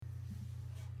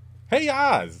Hey,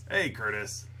 Oz. Hey,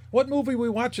 Curtis. What movie we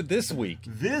watching this week?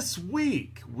 This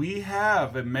week, we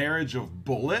have A Marriage of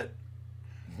Bullet,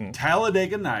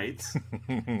 Talladega Nights,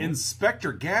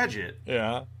 Inspector Gadget,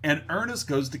 and Ernest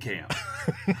Goes to Camp.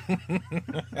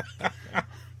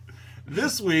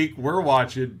 This week, we're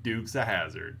watching Dukes of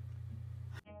Hazzard.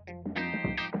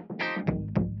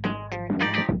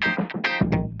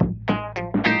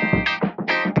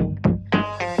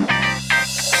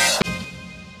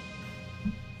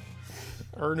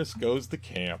 Ernest Goes to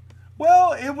Camp.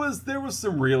 Well, there was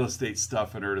some real estate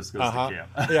stuff in Ernest Goes to Camp.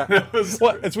 Yeah.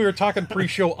 Well, as we were talking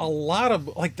pre-show,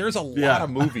 there's a lot of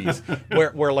movies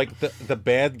where like the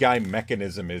bad guy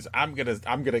mechanism is I'm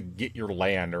gonna get your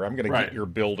land, or I'm gonna get your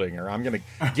building, or I'm gonna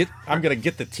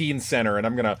get the teen center, and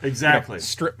I'm gonna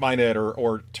strip mine it,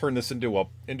 or turn this into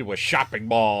a shopping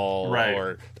mall,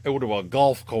 or into a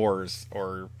golf course,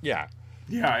 or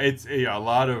it's a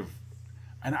lot of,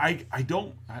 and I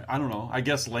don't know. I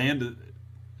guess land.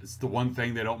 It's the one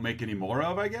thing they don't make any more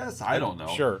of, I guess. I don't know.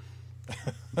 Sure.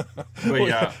 But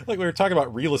yeah. Like we were talking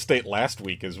about real estate last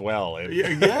week as well.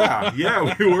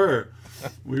 Yeah,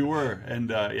 we were.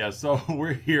 And so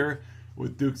we're here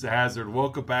with Dukes of Hazzard.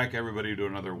 Welcome back, everybody, to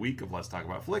another week of Let's Talk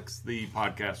About Flicks, the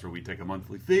podcast where we take a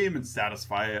monthly theme and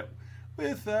satisfy it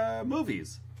with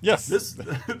movies. Yes.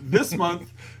 This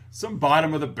month, some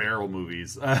bottom of the barrel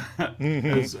movies.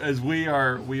 As we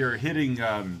are hitting...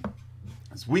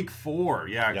 it's week 4,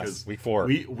 because week 4.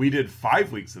 We did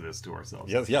 5 weeks of this to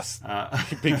ourselves. Yes,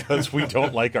 because we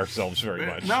don't like ourselves very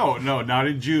much. No, not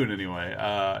in June anyway.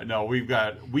 No, we've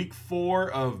got week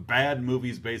 4 of bad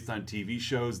movies based on TV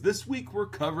shows. This week we're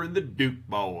covering the Duke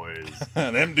Boys.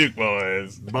 Them Duke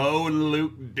Boys. Bo and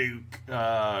Luke Duke.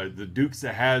 The Dukes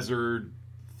of Hazzard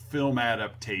film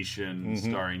adaptation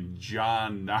starring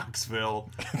John Knoxville.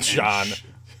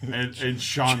 And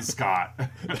Sean Scott.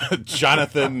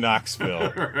 Jonathan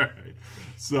Knoxville. Right.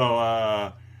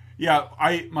 So,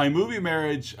 my movie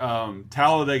marriage,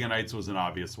 Talladega Nights was an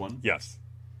obvious one. Yes.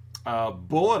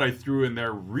 Bullet I threw in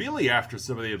there really after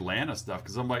some of the Atlanta stuff,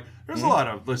 because I'm like, there's a lot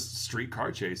of this street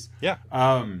car chase. Yeah.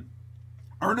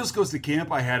 Ernest Goes to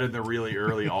Camp I had in there really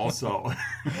early also.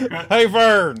 Hey,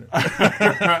 Vern!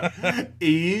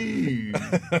 Ew.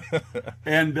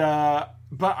 And,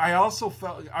 but I also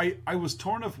felt I was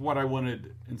torn of what I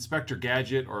wanted Inspector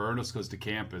Gadget or Ernest Goes to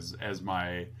Camp as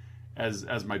my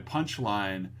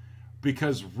punchline,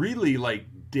 because really, like,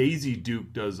 Daisy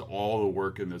Duke does all the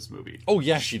work in this movie. Oh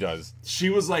yeah, she does. She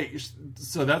was like,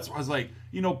 so that's why I was like,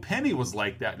 Penny was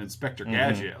like that in Inspector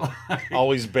Gadget.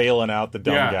 Always bailing out the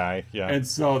dumb guy. Yeah. And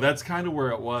so that's kind of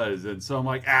where it was. And so I'm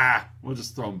like, we'll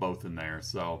just throw them both in there.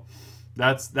 So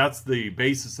that's the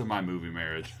basis of my movie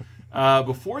marriage.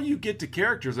 Before you get to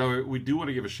characters, we do want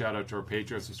to give a shout out to our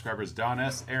Patreon subscribers, Don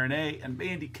S., Aaron A., and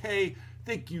Mandy K.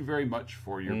 Thank you very much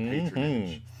for your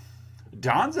patronage.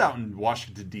 Don's out in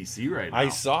Washington, D.C. right now. I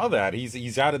saw that.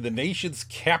 He's out of the nation's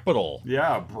capital.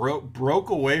 Yeah, broke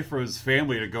away from his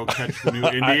family to go catch the new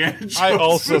Indiana Jones I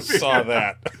also movie. saw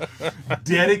that.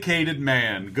 Dedicated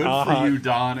man. Good for you,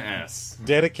 Don S.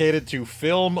 Dedicated to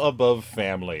film above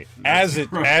family, as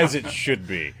it should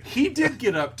be. He did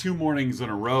get up 2 mornings in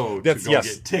a row to go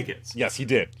get tickets. Yes, he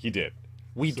did.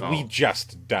 We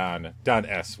just, Don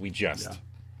S. We just.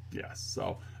 Yeah. Yes,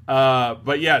 so...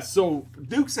 so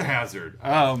Dukes of Hazzard.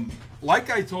 Like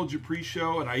I told you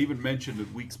pre-show, and I even mentioned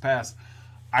in weeks past,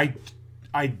 I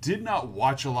did not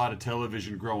watch a lot of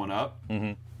television growing up.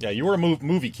 Mm-hmm. Yeah, you were a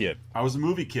movie kid. I was a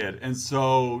movie kid, and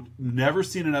so never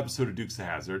seen an episode of Dukes of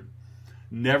Hazzard.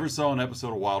 Never saw an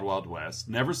episode of Wild Wild West.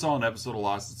 Never saw an episode of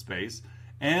Lost in Space.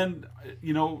 And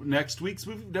next week's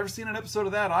movie, never seen an episode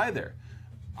of that either.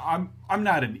 I'm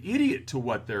not an idiot to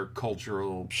what their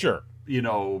cultural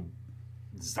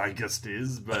zeitgeist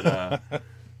is, but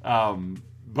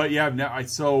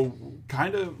so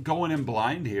kind of going in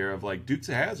blind here of like Dukes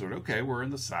of Hazzard. Okay, we're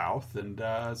in the South, and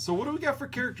so what do we got for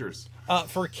characters?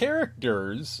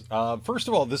 First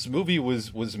of all, this movie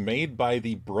was made by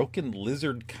the Broken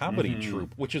Lizard comedy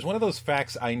troupe, which is one of those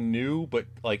facts I knew, but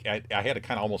like I had to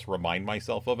kind of almost remind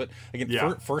myself of it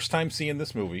again. First time seeing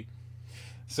this movie.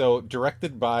 So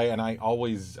directed by, and I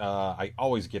always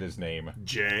get his name.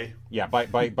 Jay. Yeah,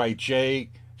 by Jay.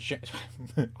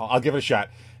 I'll give it a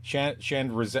shot. Shan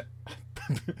Raskar.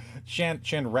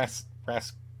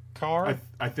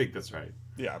 I think that's right.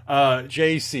 Yeah.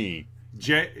 JC.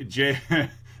 J.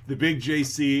 The big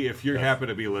JC. If you happen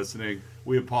to be listening,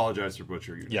 we apologize for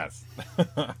butchering you. Yes.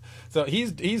 So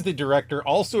he's the director.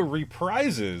 Also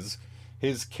reprises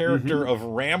his character of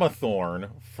Ramathorn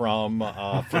from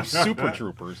Super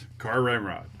Troopers. Car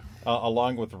Ramrod.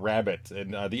 along with Rabbit,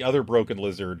 and the other Broken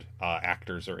Lizard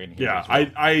actors are in here. Yeah, as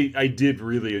well. I did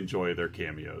really enjoy their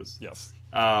cameos. Yes.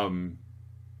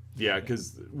 Yeah,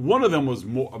 because one of them was a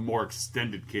more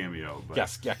extended cameo. But...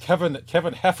 Yes, yeah.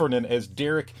 Kevin Heffernan as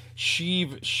Derek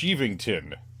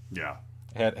Sheevington. Yeah,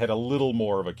 had a little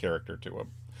more of a character to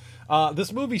him.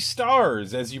 This movie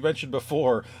stars, as you mentioned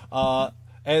before,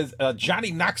 as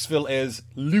Johnny Knoxville as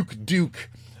Luke Duke,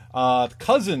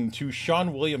 cousin to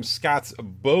Sean William Scott's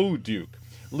Bo Duke.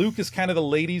 Luke is kind of the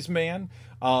ladies' man.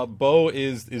 Bo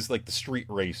is like the street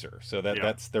racer. So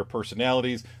that's their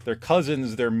personalities. They're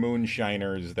cousins. They're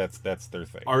moonshiners. That's their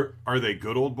thing. Are they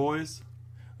good old boys?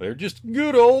 They're just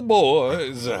good old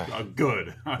boys.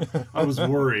 Good. I was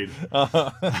worried.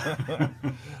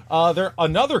 Their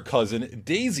another cousin,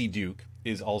 Daisy Duke,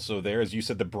 is also there, as you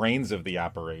said, the brains of the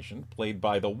operation, played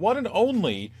by the one and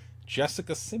only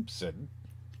Jessica Simpson.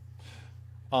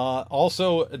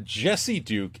 Also, Jesse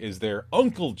Duke is there.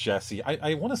 Uncle Jesse.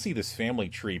 I want to see this family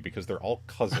tree because they're all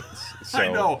cousins. So,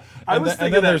 I know. And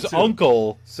then there's too.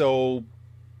 Uncle. So,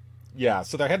 yeah.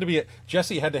 So there had to be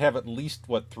Jesse had to have at least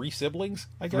 3 siblings?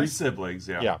 I guess 3 siblings.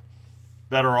 Yeah. Yeah.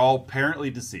 That are all apparently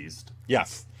deceased.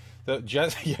 Yes. So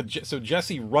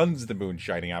Jesse runs the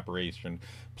moonshining operation,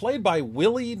 played by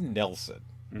Willie Nelson.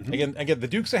 Mm-hmm. Again, the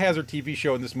Dukes of Hazzard TV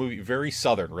show in this movie, very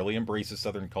Southern, really embraces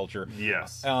Southern culture.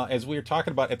 Yes. As we were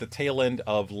talking about at the tail end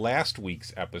of last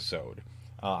week's episode,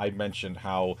 I mentioned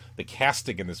how the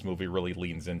casting in this movie really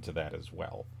leans into that as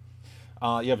well.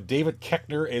 You have David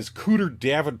Koechner as Cooter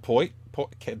Davenport,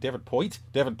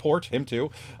 him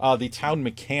too, the town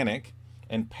mechanic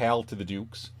and pal to the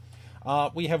Dukes.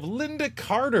 We have Linda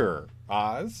Carter,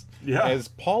 Oz, as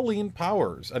Pauline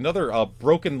Powers, another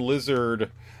Broken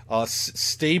Lizard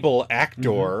stable actor.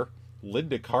 Mm-hmm.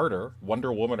 Linda Carter,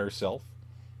 Wonder Woman herself.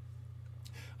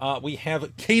 We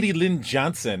have Katie Lynn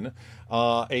Johnson,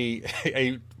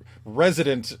 a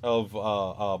resident of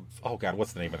oh god,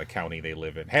 what's the name of the county they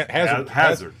live in? Hazzard.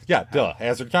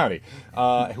 Hazzard County.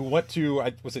 Who went to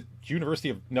was it University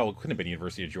of it couldn't have been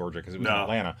University of Georgia because it was in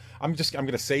Atlanta. I'm going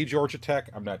to say Georgia Tech.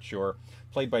 I'm not sure.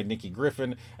 Played by Nikki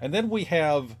Griffin, and then we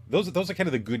have those are kind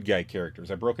of the good guy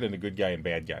characters. I broke it into good guy and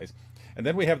bad guys, and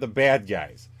then we have the bad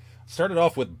guys. Started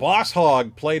off with Boss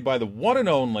Hogg, played by the one and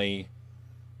only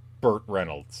Burt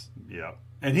Reynolds. Yeah,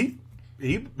 and he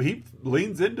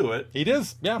leans into it. He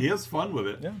does. Yeah, he has fun with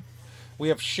it. Yeah. We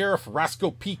have Sheriff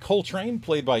Roscoe P. Coltrane,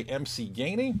 played by M.C.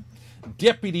 Gainey.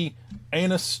 Deputy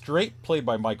Anna Strait, played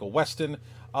by Michael Weston.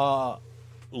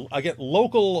 Again,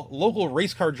 local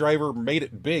race car driver made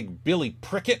it big, Billy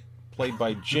Prickett, played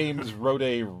by James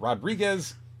Rode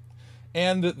Rodriguez.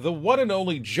 And the one and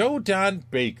only Joe Don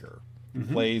Baker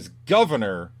plays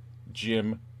Governor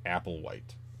Jim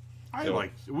Applewhite.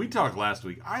 We talked last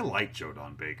week. I like Joe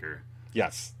Don Baker.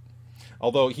 Yes.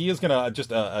 Although he is going to,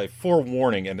 just a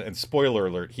forewarning and spoiler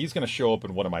alert, he's going to show up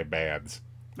in one of my bads.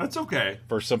 That's okay.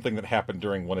 For something that happened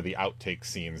during one of the outtake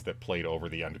scenes that played over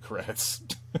the end credits.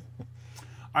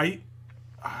 I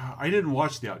didn't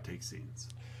watch the outtake scenes.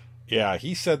 Yeah,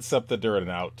 he said something during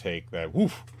an outtake that,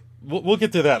 woof, we'll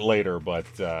get to that later, but,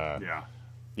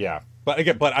 yeah.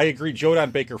 But I agree, Joe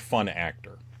Don Baker, fun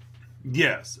actor.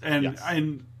 Yes, and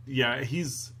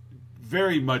he's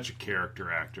very much a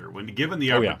character actor. When given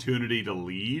the opportunity to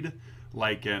lead,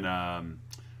 like in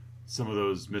some of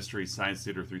those Mystery Science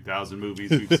Theater 3000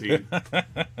 movies we've seen,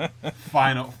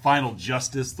 Final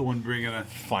Justice, the one bringing a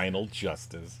Final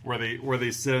Justice, where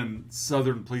they send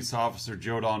Southern police officer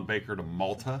Joe Don Baker to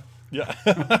Malta. Yeah,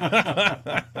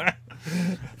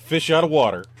 fish out of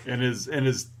water, and his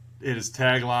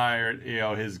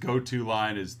tagline, his go-to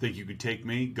line is, "Think you could take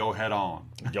me? Go head on."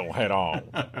 Go head on.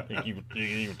 Think you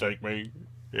can take me?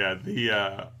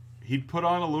 Yeah, he'd put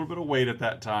on a little bit of weight at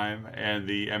that time, and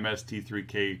the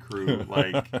MST3K crew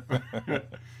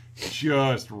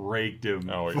just raked him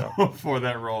for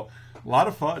that role. A lot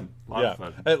of fun. Of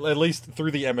fun. At least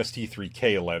through the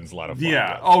MST3K lens, a lot of fun.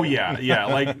 Yeah. Oh yeah.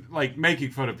 Like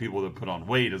making fun of people that put on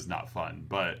weight is not fun,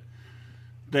 but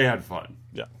they had fun.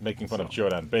 Yeah, making fun of Joe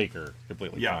Don Baker,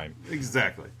 completely fine.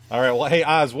 Exactly. All right, well, hey,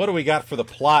 Oz, what do we got for the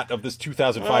plot of this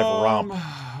 2005 romp?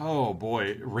 Oh,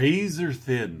 boy. Razor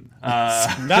thin.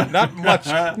 Not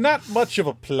much of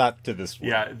a plot to this one.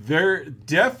 Yeah,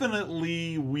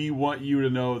 we want you to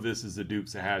know this is a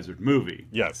Dukes of Hazzard movie.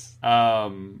 Yes.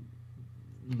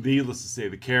 Needless to say,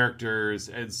 the characters,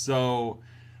 and so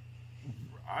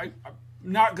I'm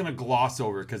not going to gloss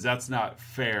over because that's not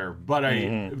fair, but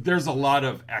there's a lot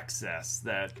of excess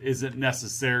that isn't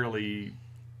necessarily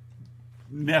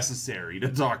necessary to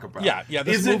talk about. Yeah.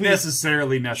 This isn't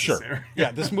necessarily necessary. Sure.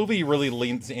 Yeah, this movie really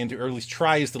leans into, or at least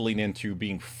tries to lean into,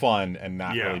 being fun and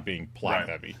not really being plot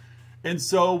heavy. And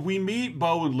so we meet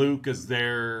Bo and Luke as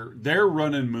they're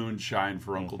running moonshine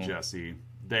for Uncle Jesse.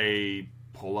 They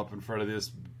pull up in front of this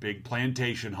big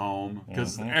plantation home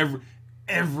because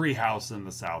every house in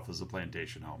the South is a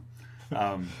plantation home.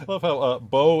 I love how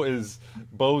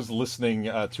Bo's listening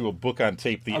to a book on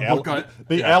tape,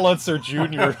 Al Unser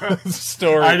Jr.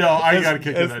 story. I know, I got to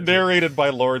kick it. It's narrated by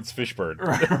Lawrence Fishburne.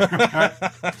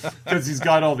 Because he's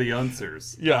got all the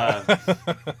Unsers. Yeah.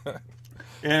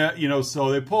 And, so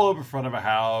they pull up in front of a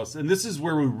house, and this is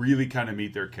where we really kind of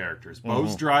meet their characters.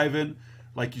 Bo's driving,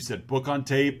 like you said, book on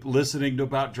tape, listening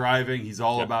about driving. He's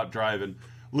all about driving.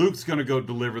 Luke's going to go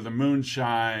deliver the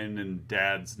moonshine, and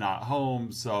Dad's not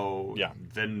home. So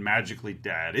then magically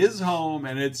Dad is home,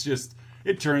 and it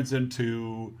turns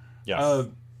into, a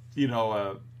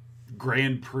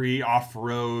Grand Prix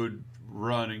off-road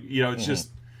running. It's just...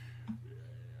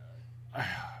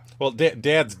 Well,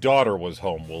 Dad's daughter was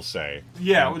home, we'll say.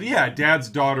 Yeah, Dad's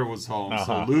daughter was home.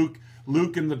 So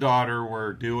Luke and the daughter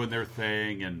were doing their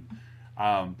thing, and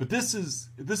but this is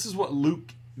what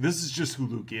Luke. This is just who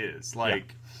Luke is.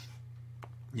 Like,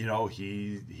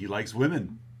 he likes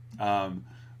women.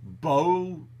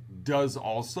 Bo does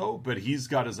also, but he's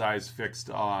got his eyes fixed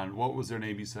on, what was her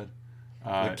name? You said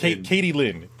Katie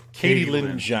Lynn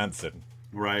Johnson.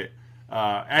 Right.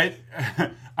 I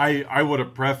would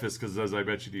have prefaced, because as I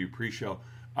mentioned to you pre-show,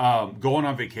 going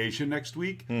on vacation next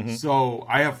week. So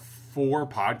I have 4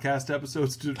 podcast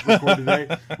episodes to record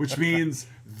today, which means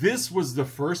this was the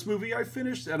first movie I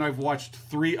finished, and I've watched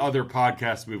 3 other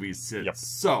podcast movies since. Yep.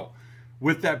 So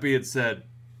with that being said,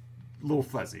 a little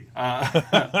fuzzy.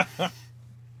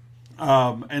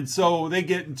 And so they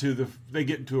get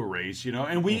into a race,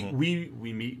 and we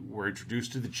meet. We're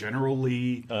introduced to the General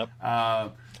Lee.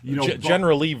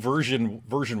 General Lee version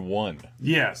 1.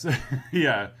 Yes,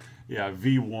 yeah,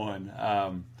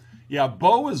 V1.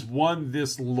 Bo has won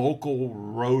this local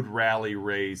road rally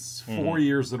race 4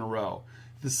 years in a row,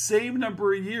 the same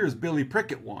number of years Billy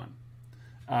Prickett won.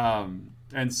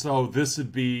 And so this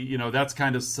would be, that's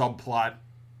kind of subplot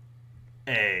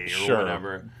A or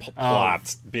whatever.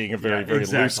 Plot being a very, very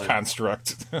loose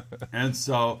construct. And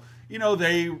so,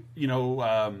 the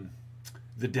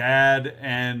dad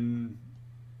and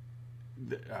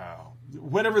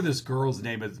whatever this girl's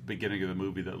name at the beginning of the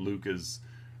movie that Luke is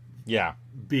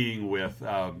being with,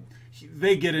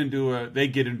 they get into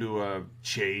a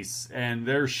chase, and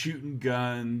they're shooting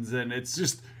guns, and it's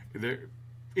just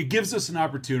it gives us an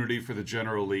opportunity for the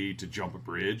General Lee to jump a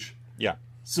bridge,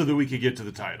 so that we could get to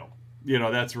the title.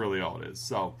 That's really all it is.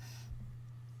 So,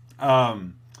 but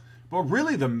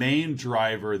really the main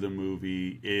driver of the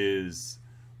movie is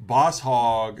Boss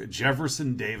Hogg,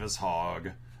 Jefferson Davis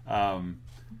Hogg.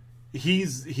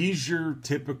 He's your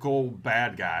typical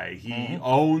bad guy. He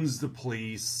owns the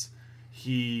police.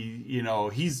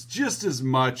 He's just as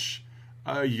much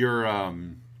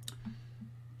in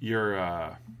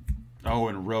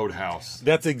Roadhouse.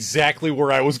 That's exactly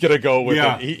where I was going to go with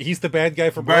it. He's the bad guy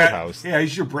from Roadhouse. Yeah,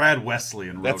 he's your Brad Wesley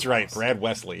in Roadhouse. That's right, Brad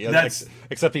Wesley.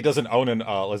 Except he doesn't own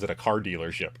a car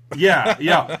dealership.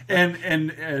 Yeah. And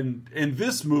in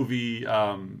this movie,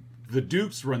 the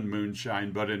Dukes run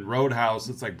moonshine, but in Roadhouse,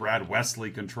 it's like Brad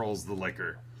Wesley controls the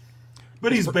liquor.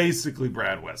 But he's basically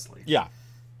Brad Wesley. Yeah.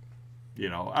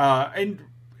 And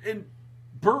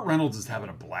Burt Reynolds is having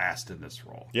a blast in this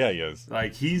role. Yeah, he is.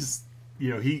 Like, he's...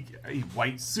 he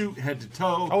white suit head to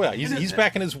toe. Oh yeah, he's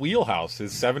back in his wheelhouse,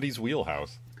 his 70s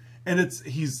wheelhouse. And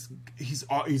he's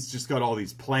just got all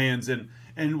these plans, and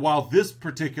while this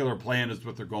particular plan is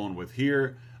what they're going with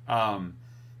here,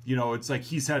 it's like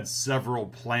he's had several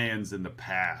plans in the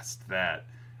past that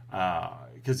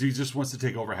because he just wants to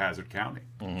take over Hazzard County.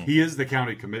 He is the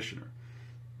county commissioner.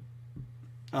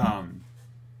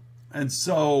 And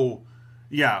so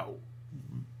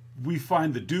we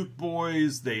find the Duke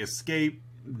boys. They escape,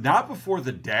 not before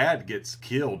the dad gets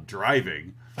killed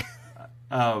driving.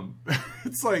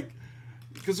 It's like,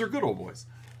 because they're good old boys.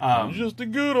 Just a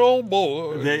good old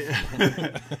boy.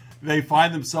 They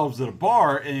find themselves at a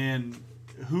bar, and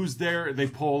who's there? They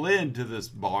pull into this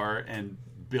bar, and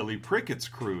Billy Prickett's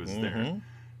crew is there.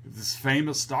 This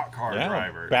famous stock car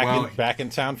driver. Back in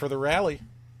town for the rally.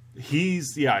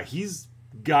 He's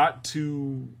got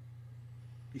to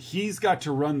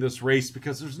run this race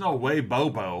because there's no way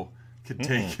Bobo could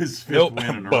take his 5th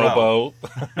win in a row.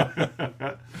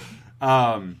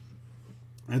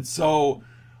 And so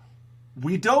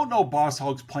we don't know Boss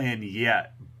Hogg's plan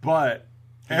yet, but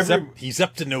he's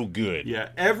up to no good. Yeah,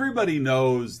 everybody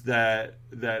knows that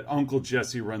Uncle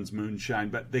Jesse runs moonshine,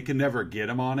 but they can never get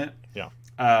him on it. Yeah.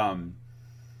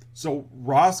 So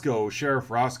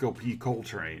Sheriff Roscoe P.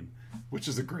 Coltrane, which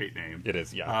is a great name. It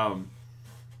is, yeah.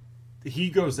 he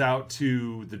goes out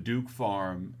to the Duke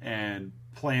farm and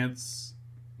plants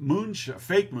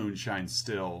fake moonshine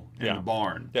still in the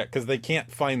barn. Yeah, because they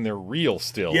can't find their real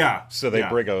still. Yeah. So they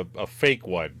bring a fake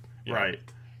one. Yeah. Right.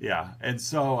 Yeah. And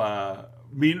so,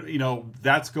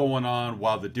 that's going on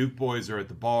while the Duke boys are at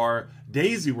the bar.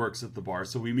 Daisy works at the bar,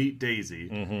 so we meet Daisy,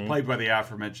 played by the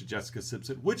aforementioned Jessica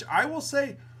Simpson, which I will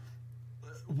say,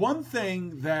 one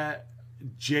thing that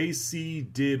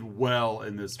JC did well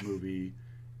in this movie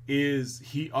is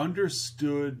he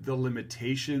understood the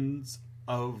limitations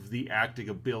of the acting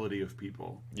ability of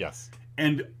people. Yes.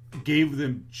 And gave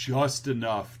them just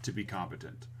enough to be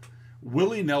competent.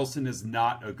 Willie Nelson is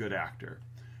not a good actor,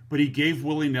 but he gave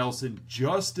Willie Nelson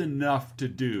just enough to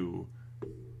do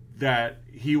that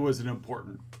he was an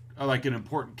important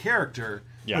character,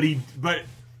 but he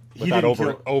without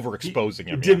overexposing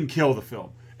him. He didn't kill the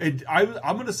film. And I'm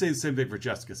going to say the same thing for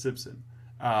Jessica Simpson.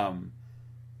 In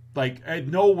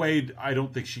no way, I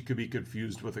don't think she could be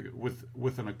confused with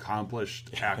an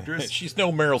accomplished actress. She's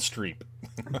no Meryl Streep.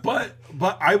 but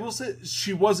I will say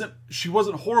she wasn't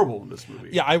horrible in this movie.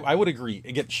 Yeah, I would agree.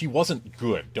 Again, she wasn't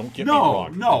good. Don't get me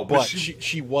wrong. No, but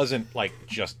she wasn't like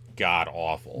just god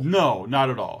awful. No, not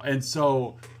at all. And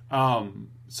so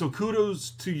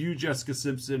kudos to you, Jessica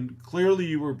Simpson. Clearly,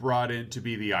 you were brought in to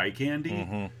be the eye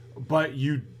candy, but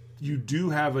you do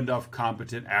have enough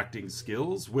competent acting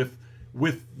skills with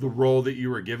the role that you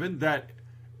were given that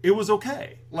it was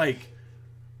okay. Like,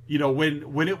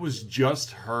 when it was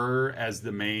just her as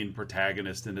the main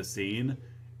protagonist in a scene,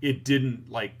 it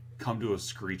didn't like come to a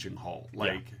screeching halt.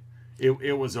 Like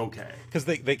it was okay. Because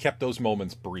they kept those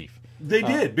moments brief. They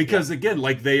did, because again,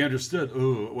 like they understood,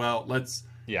 we'll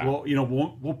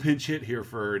pinch hit here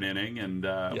for an inning and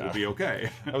we'll be okay.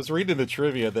 I was reading the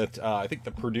trivia that I think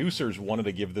the producers wanted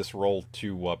to give this role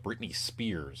to Britney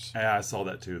Spears. Yeah, I saw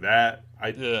that too. That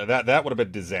would have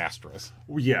been disastrous.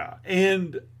 Yeah,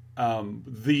 and I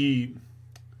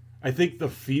think the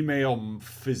female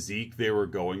physique they were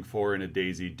going for in a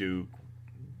Daisy Duke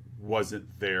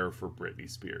wasn't there for Britney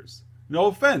Spears. No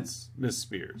offense, Miss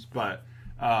Spears, but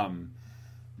I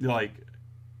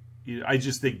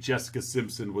just think Jessica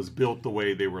Simpson was built the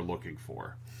way they were looking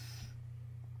for.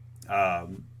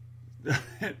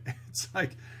 It's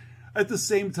like, at the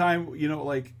same time,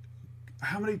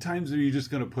 how many times are you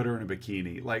just going to put her in a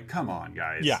bikini? Like, come on,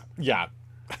 guys. Yeah.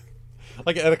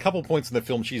 Like, at a couple points in the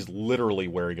film, she's literally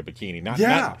wearing a bikini.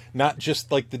 Not just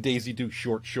like the Daisy Duke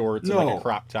short shorts and like a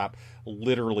crop top.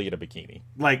 Literally in a bikini.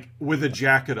 Like, with a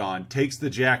jacket on. Takes the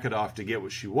jacket off to get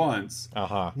what she wants.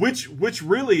 Uh-huh. Which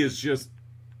really is just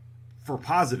for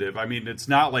positive. I mean, it's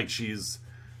not like she's,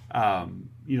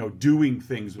 doing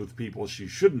things with people she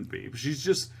shouldn't be.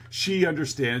 She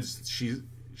understands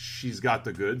she's got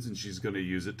the goods and she's going to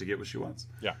use it to get what she wants.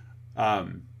 Yeah.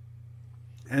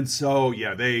 And so,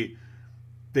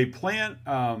 they plant,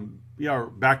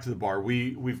 back to the bar.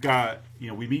 We've got,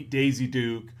 we meet Daisy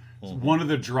Duke. Mm-hmm. One of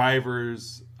the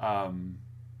drivers,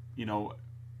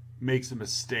 makes a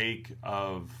mistake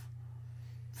of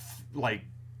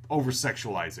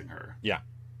over-sexualizing her. Yeah.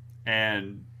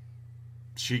 And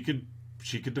she could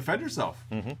defend herself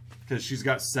because she's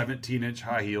got 17-inch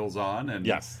high heels on, and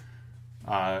yes,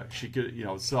 she could,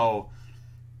 so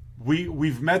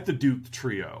we've met the Duke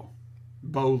trio,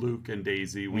 Bo, Luke, and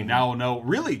Daisy. We now know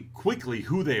really quickly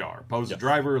who they are. Bo's a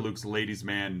driver, Luke's a ladies'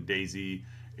 man, Daisy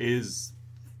is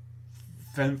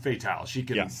femme fatale. She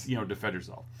can, defend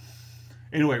herself.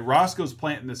 Anyway, Roscoe's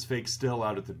planting this fake still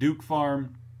out at the Duke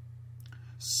farm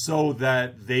so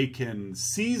that they can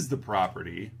seize the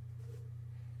property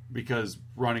because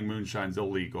running moonshine's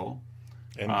illegal.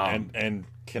 And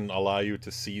can allow you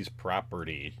to seize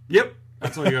property. Yep.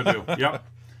 That's what you gotta do.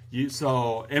 Yep.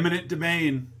 So eminent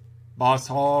domain, Boss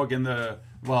Hogg and the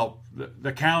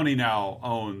county now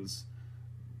owns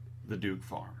the Duke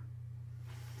farm.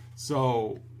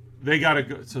 So they gotta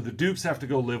go. So the Dukes have to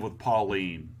go live with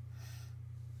Pauline.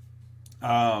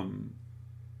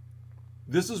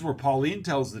 This is where Pauline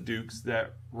tells the Dukes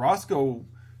that Roscoe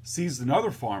seized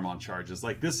another farm on charges.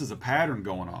 Like, this is a pattern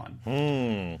going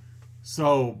on.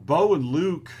 So Bo and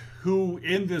Luke, who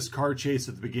in this car chase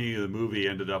at the beginning of the movie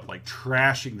ended up like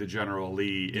trashing the General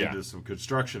Lee into some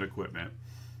construction equipment,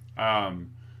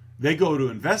 they go to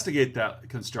investigate that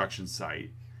construction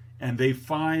site, and they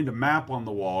find a map on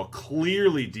the wall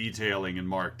clearly detailing and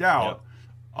marked out.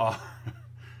 Yep.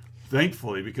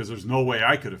 Thankfully, because there's no way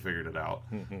I could have figured it out.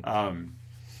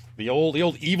 The old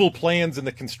evil plans in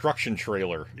the construction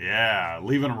trailer. Yeah,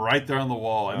 leaving them right there on the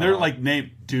wall, and they're like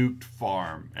named Duke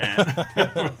Farm,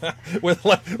 and with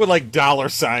like dollar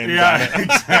signs. Yeah, on it.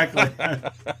 Exactly.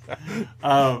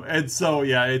 And so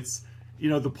it's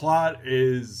the plot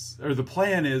is, or the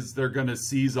plan is, they're going to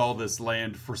seize all this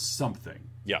land for something.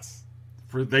 Yes.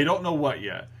 They don't know what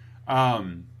yet.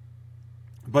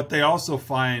 But they also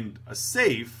find a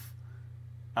safe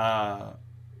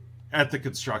at the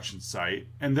construction site,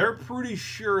 and they're pretty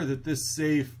sure that this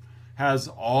safe has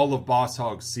all of Boss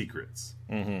Hogg's secrets.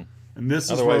 Mm-hmm. And this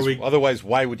otherwise,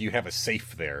 why would you have a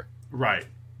safe there? Right.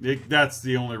 That's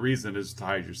the only reason, is to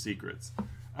hide your secrets.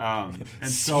 And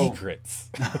secrets.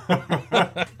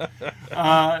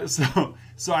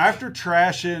 So after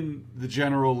trashing the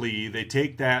General Lee, they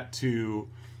take that to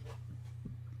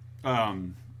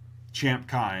Champ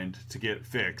Kind to get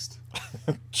fixed.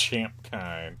 Champ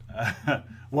Kind.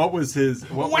 What was his...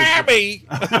 Whammy!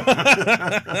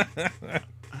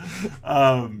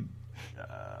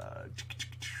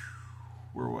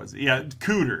 Where was it? Yeah,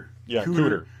 Cooter. Yeah,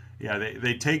 Cooter. Yeah,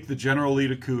 they take the General Lee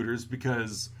to Cooter's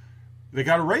because they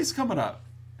got a race coming up,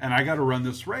 and I got to run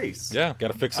this race. Yeah, got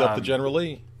to fix up the General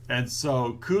Lee. And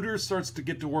so Cooter starts to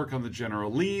get to work on the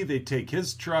General Lee. They take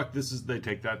his truck. They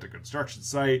take that to construction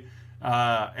site,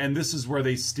 and this is where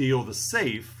they steal the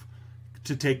safe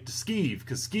to take to Skeeve,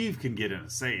 because Skeeve can get in a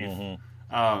safe.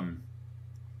 Mm-hmm.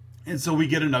 And so we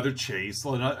get another chase.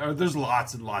 There's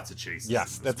lots and lots of chases.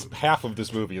 Yes, that's half of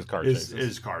this movie is car chases.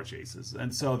 Is car chases,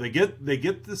 and so they get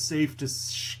the safe to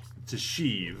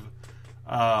Sheev,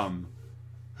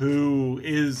 who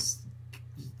is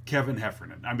Kevin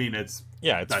Heffernan. I mean, it's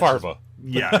Farva.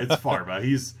 It's Farva.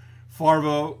 He's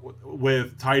Farva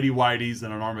with tidy whities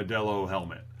and an armadillo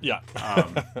helmet. Yeah.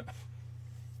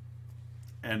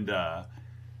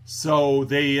 So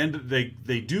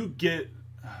they do get.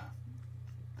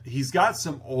 He's got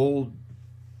some old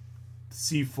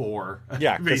C4.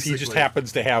 Yeah, because he just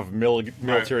happens to have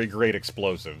military-grade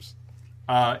explosives.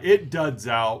 It duds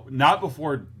out, not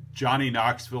before Johnny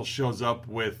Knoxville shows up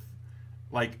with,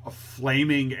 like, a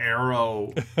flaming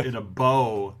arrow in a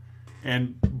bow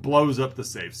and blows up the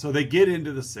safe. So they get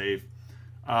into the safe.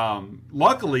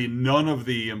 Luckily, none of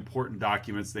the important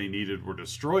documents they needed were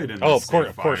destroyed in this safe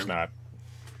of course not.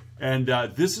 And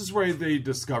this is where they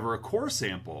discover a core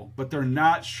sample, but they're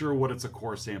not sure what it's a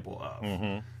core sample of.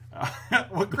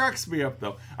 Mm-hmm. What cracks me up,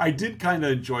 though, I did kind of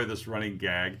enjoy this running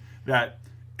gag that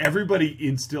everybody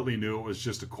instantly knew it was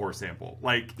just a core sample.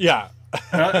 Like, yeah.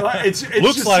 It's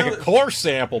looks like a core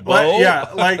sample, Bo.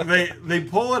 Like they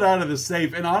pull it out of the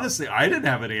safe, and honestly, I didn't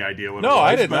have any idea what it was. No,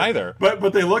 I didn't either.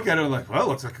 But they look at it and like, well, it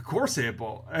looks like a core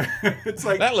sample. It's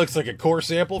like, that looks like a core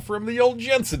sample from the old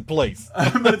Jensen place.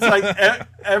 But it's like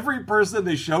every person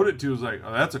they showed it to was like,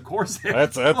 oh, that's a core sample.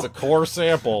 That's a core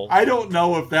sample. I don't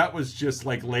know if that was just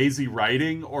like lazy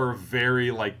writing or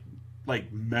very like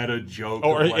meta joke,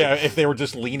 or if they were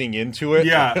just leaning into it.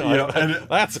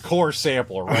 That's a core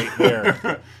sample right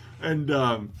there.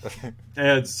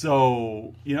 and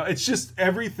so it's just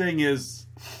everything is.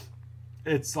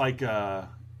 It's like I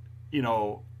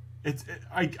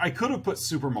could have put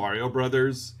Super Mario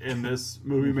Brothers in this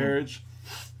movie marriage,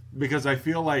 because I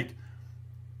feel like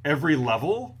every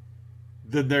level,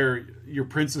 then your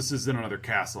princess is in another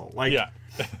castle. Like,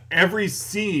 every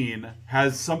scene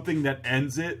has something that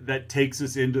ends it, that takes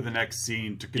us into the next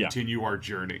scene to continue our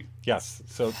journey. Yes.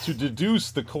 So to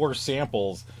deduce the core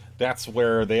samples, that's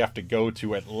where they have to go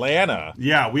to Atlanta.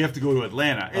 Yeah, we have to go to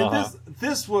Atlanta. And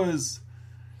this was,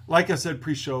 like I said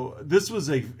pre-show, this was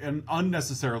an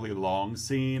unnecessarily long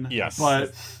scene. Yes.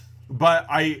 But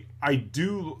I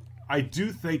do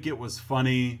think it was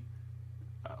funny.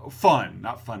 Fun,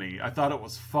 not funny. I thought it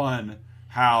was fun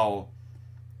how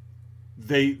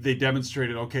they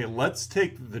demonstrated, okay, let's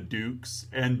take the Dukes,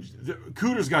 and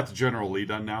Cooter's got the General Lee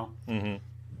done now. Mm-hmm.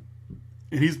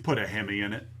 And he's put a Hemi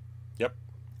in it. Yep.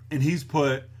 And he's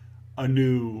put a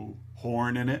new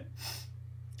horn in it.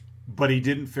 But he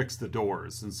didn't fix the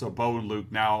doors. And so Bo and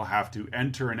Luke now have to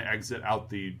enter and exit out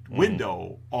the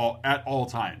window at all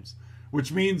times,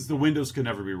 which means the windows can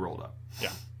never be rolled up.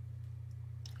 Yeah.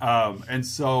 And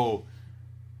so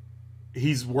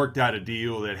he's worked out a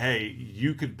deal that, hey,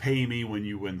 you could pay me when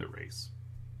you win the race.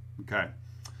 Okay.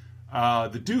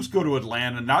 The Dukes go to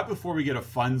Atlanta, not before we get a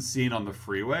fun scene on the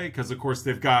freeway, because, of course,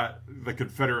 they've got the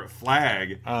Confederate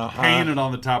flag painted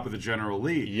on the top of the General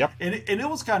Lee. Yep. And it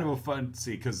was kind of a fun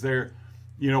scene, because we're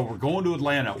going to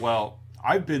Atlanta. Well,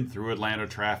 I've been through Atlanta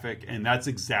traffic, and that's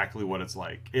exactly what it's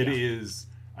like. It is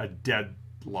a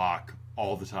deadlock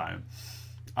all the time.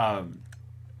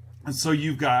 And so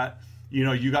you got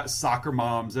soccer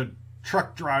moms and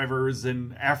truck drivers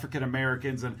and African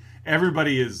Americans, and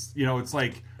everybody is, it's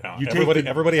like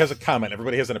everybody has a comment,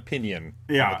 everybody has an opinion.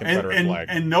 Yeah, on the Confederate flag.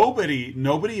 And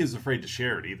nobody is afraid to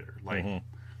share it either. Like,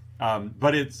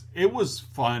 but it was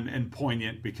fun and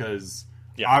poignant because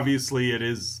Yeah. Obviously, it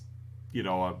is,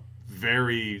 a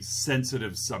very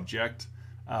sensitive subject.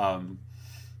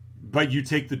 But you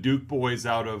take the Duke boys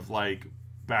out of like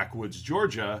backwoods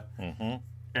Georgia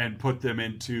and put them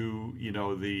into,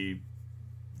 the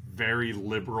very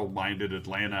liberal-minded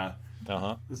Atlanta,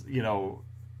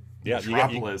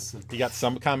 metropolis. You got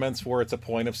some comments where it's a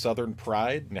point of Southern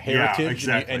pride and heritage, yeah,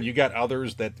 exactly. and you got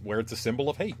others where it's a symbol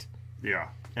of hate. Yeah,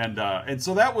 and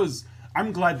so that was.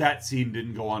 I'm glad that scene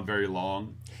didn't go on very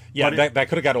long. Yeah, that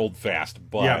could have got old fast,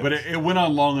 but yeah, but it went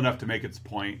on long enough to make its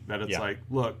point that it's like,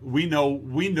 look, we know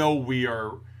we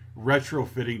are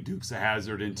retrofitting Dukes of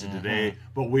Hazzard into today,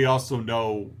 but we also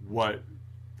know what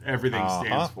everything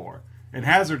stands for. In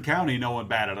Hazzard County, no one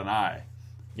batted an eye.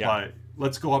 Yeah. But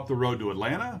let's go up the road to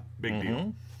Atlanta. Big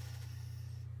deal.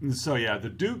 And so yeah, the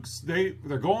Dukes they're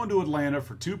going to Atlanta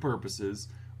for two purposes.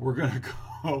 We're gonna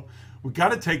go. We got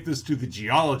to take this to the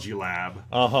geology lab.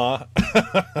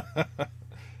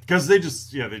 Because they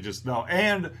just know.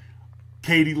 And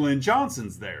Katie Lynn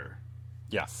Johnson's there.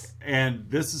 Yes. And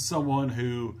this is someone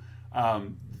who,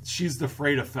 she's the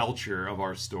Freda Felcher of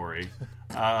our story.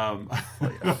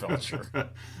 Freda Felcher.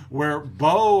 Where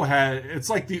Bo it's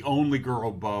like the only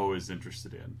girl Bo is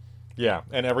interested in. Yeah,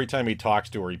 and every time he talks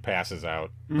to her, he passes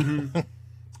out. And,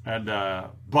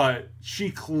 but she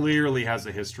clearly has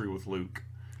a history with Luke.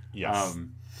 Yes.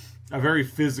 A very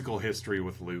physical history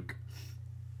with Luke.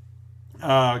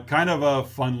 Kind of a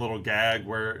fun little gag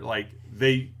where, like,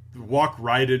 they walk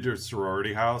right into a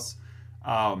sorority house,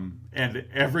 and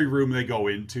every room they go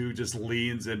into just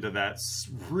leans into that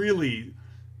really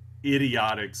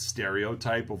idiotic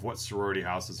stereotype of what sorority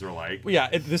houses are like. Well, yeah,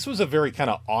 this was a very kind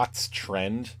of aughts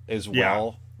trend as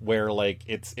well, where, like,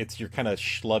 it's your kind of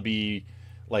schlubby,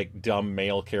 like, dumb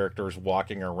male characters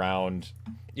walking around,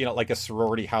 like a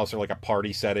sorority house or like a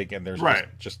party setting, and there's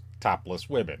just topless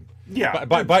women. Yeah.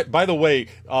 By the way,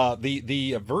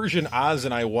 the version Oz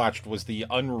and I watched was the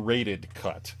unrated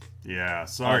cut. Yeah,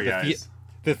 sorry guys.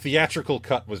 The theatrical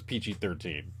cut was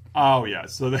PG-13. Oh yeah,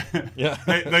 so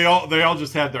they all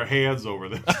just had their hands over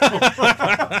this.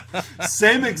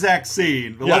 Same exact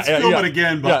scene, but let's film it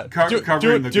again. But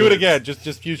covering the do it again.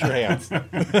 Just use your hands. We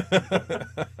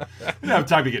don't have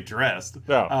time to get dressed.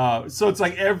 No. So it's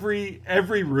like every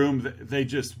room they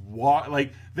just walk.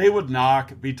 Like they would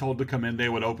knock, be told to come in. They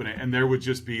would open it, and there would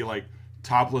just be like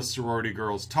topless sorority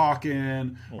girls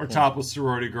talking, or topless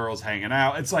sorority girls hanging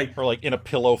out. It's like, or like in a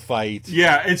pillow fight.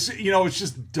 Yeah, it's it's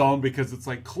just dumb because it's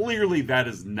like clearly that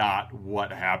is not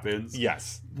what happens.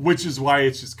 Yes, which is why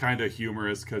it's just kind of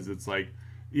humorous because it's like,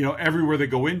 everywhere they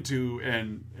go into,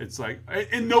 and it's like,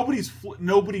 and nobody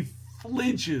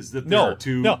flinches that there are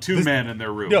two men in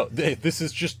their room. No, this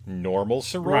is just normal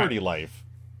sorority life.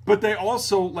 But they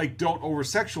also like don't over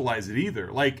sexualize it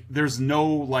either. Like there's no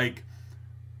like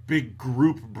big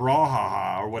group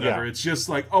brouhaha or whatever. It's just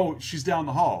like, oh, she's down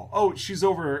the hall. Oh, she's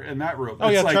over in that room. Oh,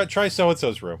 it's like, try so and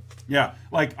so's room. Yeah,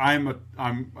 like I'm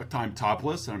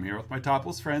topless and I'm here with my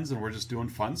topless friends and we're just doing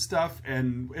fun stuff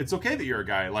and it's okay that you're a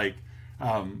guy. Like,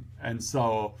 and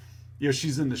so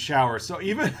she's in the shower. So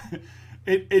even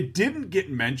it didn't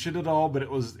get mentioned at all, but it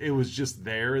was just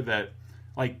there that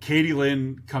like Katie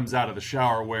Lynn comes out of the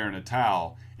shower wearing a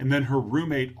towel. And then her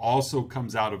roommate also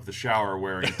comes out of the shower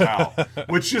wearing a towel,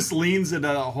 which just leans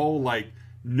into a whole, like,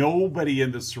 nobody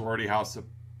in the sorority house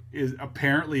is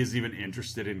even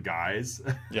interested in guys.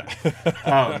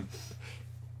 Yeah.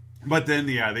 But then,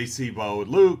 they see Bo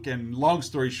and Luke, and long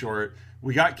story short,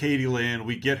 we got Katie Lynn,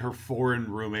 we get her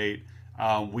foreign roommate,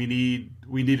 we need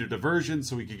a diversion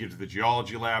so we could get to the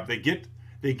geology lab. They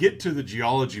get to the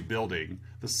geology building,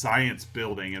 the science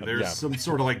building, and there's some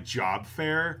sort of, like, job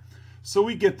fair. So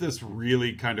we get this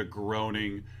really kind of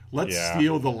groaning, let's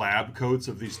steal the lab coats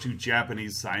of these two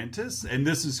Japanese scientists, and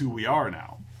this is who we are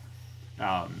now.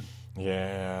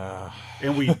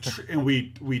 And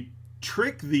we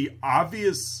trick the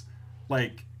obvious,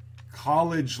 like,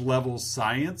 college level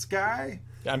science guy.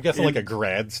 I'm guessing like a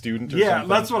grad student or something. Yeah,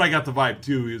 that's what I got the vibe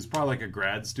too. He was probably like a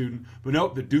grad student, but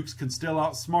nope, the Dukes can still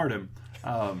outsmart him.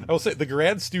 I will say the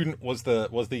grad student was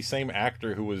the same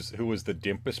actor who was the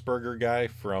Dimpusburger guy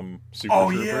from Super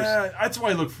Troopers. Yeah, that's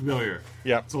why he looked familiar.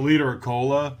 Yeah, it's a liter of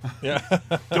cola. Yeah,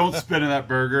 don't spit in that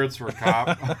burger. It's for a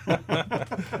cop.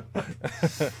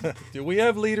 Do we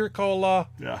have liter cola?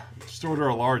 Yeah, just order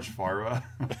a large farva.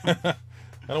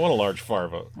 I don't want a large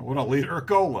farva. I want a liter of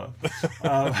cola.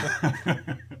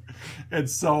 And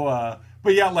so,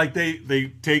 but yeah, like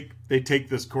they take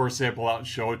this core sample out and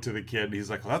show it to the kid, and he's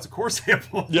like, "Well, that's a core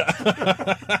sample." Yeah.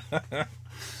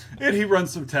 And he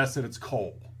runs some tests, and it's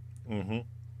coal. Mm-hmm.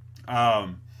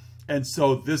 And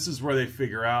so this is where they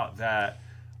figure out that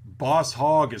Boss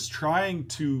Hogg is trying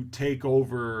to take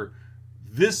over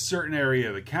this certain area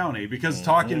of the county because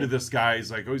talking to this guy,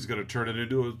 he's like, oh, he's going to turn it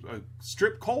into a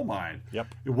strip coal mine. Yep.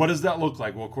 What does that look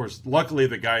like? Well, of course, luckily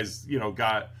the guy's,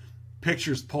 got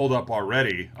pictures pulled up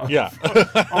already of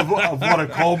what a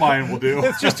coal mine will do.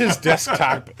 It's just his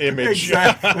desktop image.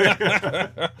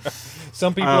 Exactly.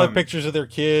 Some people have pictures of their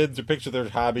kids or pictures of their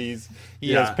hobbies.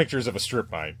 He has pictures of a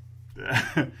strip mine.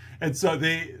 And so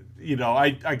they,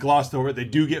 I glossed over it. They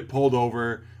do get pulled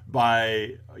over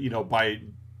by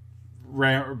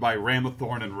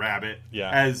Ramathorn and Rabbit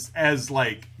as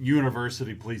like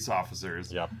university police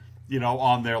officers. Yep.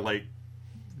 On their like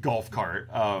golf cart.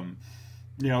 But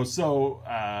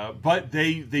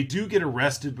they do get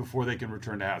arrested before they can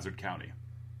return to Hazzard County.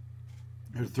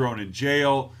 They're thrown in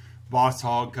jail. Boss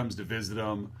Hogg comes to visit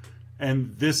them,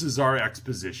 and this is our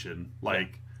exposition.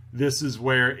 Like, this is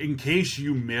where, in case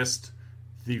you missed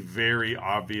the very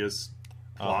obvious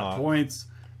plot points,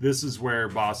 this is where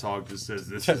Boss Hogg just says,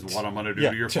 "This is what I'm going to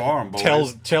do to your farm,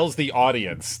 boys." Tells the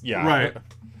audience, right.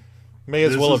 May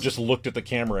as well have just looked at the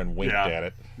camera and winked at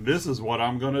it. This is what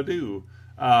I'm going to do.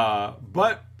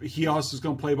 But he also is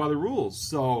going to play by the rules.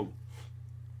 So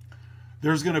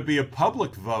there's going to be a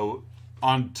public vote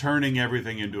on turning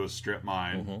everything into a strip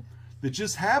mine that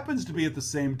just happens to be at the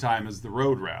same time as the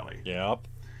road rally. Yep.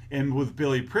 And with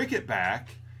Billy Prickett back,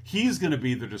 he's going to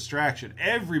be the distraction.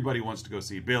 Everybody wants to go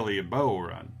see Billy and Bo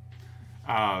run.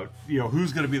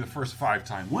 Who's going to be the first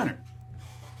 5-time winner?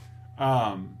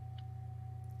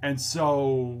 And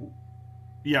so,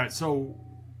 so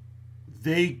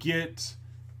they get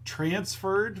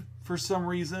transferred for some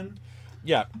reason.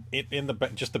 Yeah, in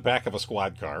just the back of a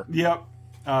squad car. Yep.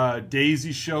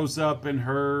 Daisy shows up in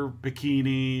her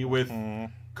bikini with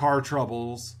car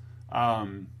troubles.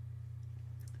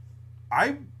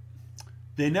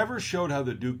 They never showed how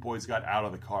the Duke boys got out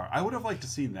of the car. I would have liked to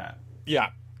seen that. Yeah.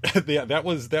 that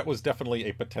was definitely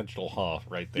a potential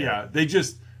right there. Yeah, they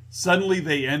just suddenly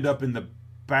they end up in the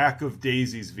back of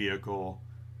Daisy's vehicle.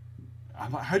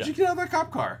 I'm like, how'd you get out of that cop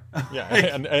car? Yeah,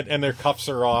 and their cuffs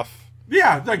are off.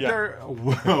 Yeah, they're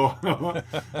whoa,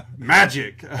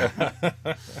 magic.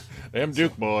 Them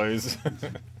Duke boys.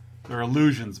 They're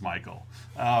illusions, Michael.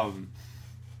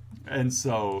 And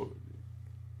so,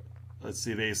 let's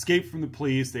see. They escape from the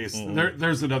police.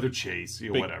 There's another chase.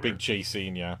 Whatever. Big chase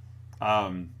scene. Yeah.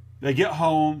 They get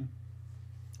home.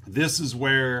 This is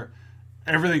where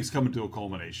everything's coming to a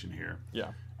culmination here.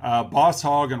 Yeah. Boss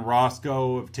Hogg and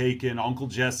Roscoe have taken Uncle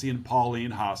Jesse and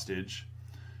Pauline hostage.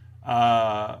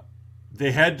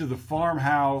 They head to the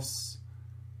farmhouse.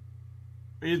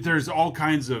 There's all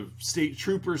kinds of state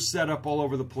troopers set up all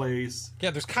over the place.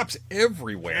 Yeah, there's cops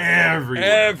everywhere.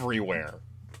 Everywhere.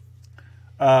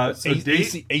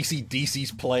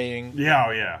 AC/DC's playing.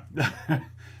 Yeah.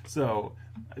 So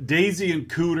Daisy and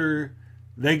Cooter,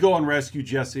 they go and rescue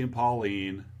Jesse and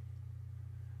Pauline.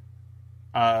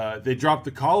 They drop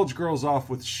the college girls off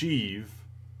with Sheev.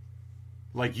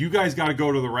 Like, you guys got to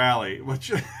go to the rally,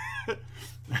 which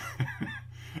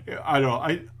I don't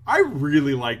know. I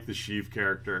really like the Sheev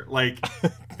character. Like,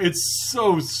 it's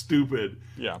so stupid.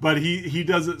 Yeah. But he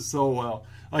does it so well.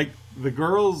 Like, the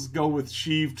girls go with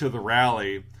Sheev to the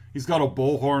rally. He's got a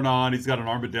bullhorn on. He's got an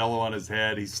armadillo on his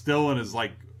head. He's still in his,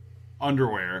 like,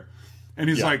 underwear. And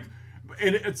he's like,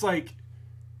 and it's like,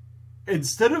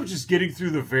 instead of just getting through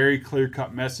the very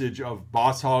clear-cut message of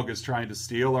Boss Hogg is trying to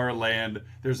steal our land,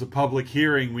 there's a public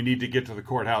hearing, we need to get to the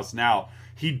courthouse now,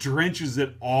 he drenches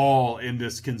it all in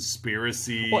this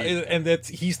conspiracy. Well, and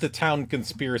he's the town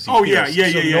conspiracy theorist.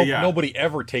 Yeah. Nobody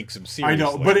ever takes him seriously. I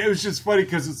know, but it was just funny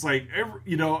because it's like,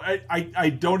 I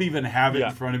don't even have it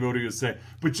in front of me what he was saying,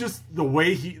 but just the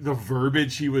way the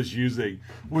verbiage he was using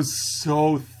was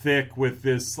so thick with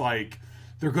this, like,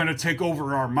 they're going to take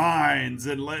over our minds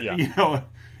and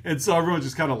and so everyone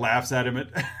just kind of laughs at him.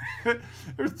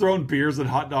 They're throwing beers and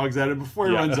hot dogs at him. Before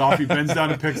he runs off, he bends down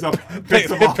and picks them up.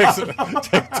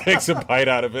 Takes a bite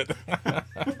out of it.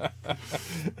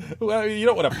 Well, you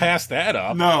don't want to pass that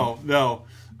up. No.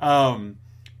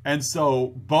 And so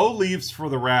Bo leaves for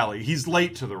the rally. He's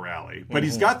late to the rally, but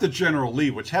he's got the General Lee,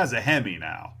 which has a Hemi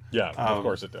now. Yeah, of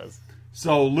course it does.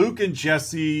 So Luke and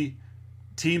Jesse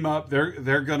team up.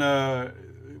 They're gonna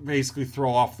basically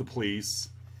throw off the police.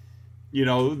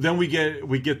 Then we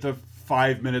get the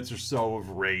 5 minutes or so of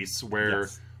race where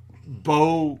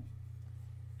Bo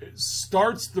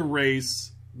starts the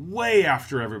race way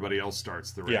after everybody else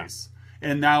starts the race,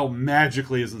 and now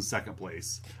magically is in second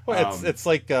place. Well, it's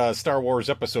like Star Wars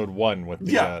Episode 1 with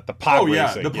the pod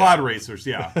racing. The pod racers,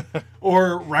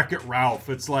 or Wreck-It Ralph.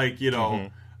 It's like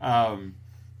the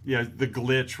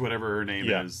glitch, whatever her name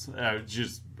is,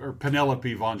 just or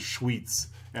Penelope von Schweetz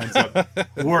ends up,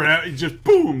 just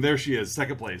boom, there she is,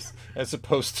 second place. As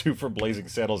opposed to from Blazing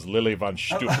Saddles, Lily von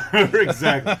Stoop.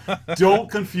 Exactly. Don't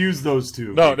confuse those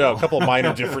two. No, a couple of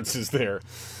minor differences there.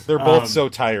 They're both so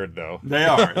tired, though. They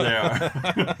are.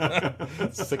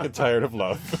 Sick and tired of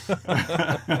love.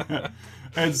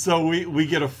 And so we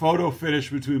get a photo finish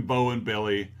between Bo and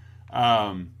Billy.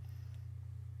 And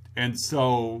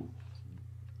so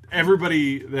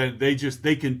everybody,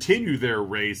 they continue their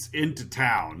race into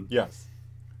town. Yes.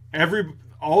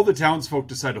 All the townsfolk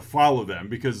decide to follow them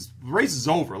because the race is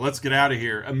over. Let's get out of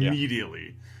here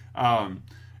immediately. Yeah.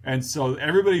 And so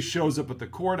everybody shows up at the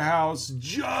courthouse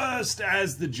just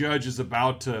as the judge is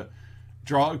about to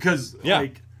draw, because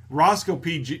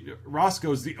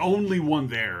Roscoe's the only one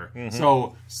there. Mm-hmm.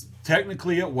 So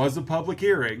technically it was a public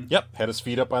hearing. Yep, had his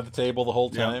feet up on the table the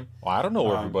whole time. Yep. Well, I don't know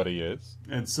where everybody is.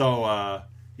 And so,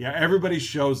 everybody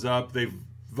shows up. They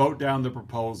vote down the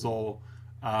proposal.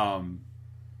 The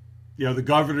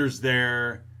governor's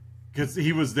there because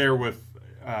he was there with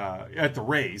at the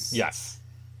race. Yes.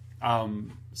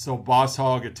 So Boss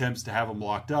Hogg attempts to have him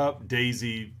locked up.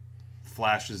 Daisy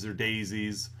flashes her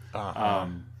daisies.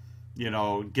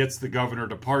 Gets the governor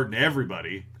to pardon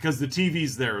everybody because the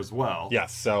TV's there as well.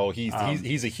 Yes, so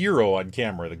he's a hero on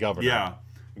camera, the governor. Yeah.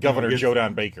 Governor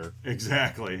Jodan Baker.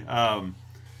 Exactly. And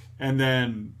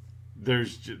then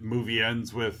movie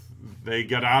ends with they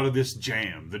got out of this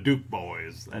jam, the Duke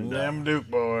boys. And them Duke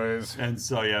boys. And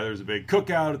so, there's a big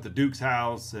cookout at the Duke's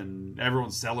house, and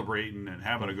everyone's celebrating and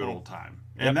having a good old time.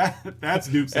 And that's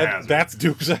Duke's Hazzard. That's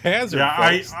Duke's Hazzard. Yeah,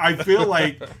 I feel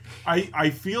like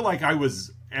I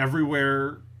was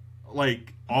everywhere,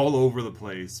 like all over the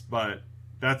place, but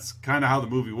that's kind of how the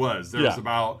movie was. There was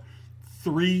about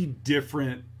 3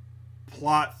 different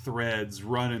plot threads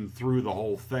running through the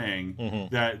whole thing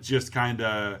that just kind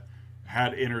of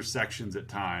had intersections at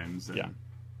times. And,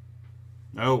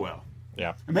 oh well.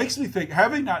 Yeah. It makes me think,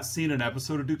 having not seen an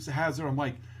episode of Dukes of Hazzard, I'm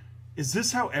like, is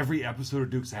this how every episode of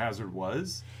Dukes of Hazzard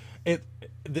was?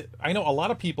 I know a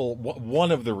lot of people,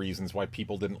 one of the reasons why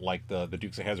people didn't like the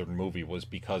Dukes of Hazzard movie was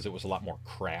because it was a lot more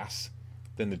crass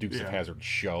than the Dukes of Hazzard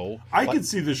show. I could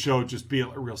see the show just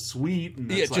being real sweet. And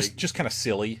just kind of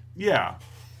silly. Yeah.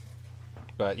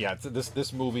 But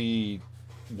this movie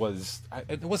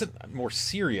it wasn't more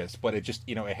serious, but it just,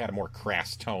 it had a more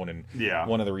crass tone, and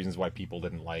one of the reasons why people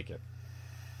didn't like it.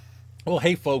 Well,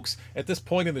 hey folks, at this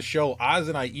point in the show, Oz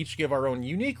and I each give our own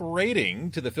unique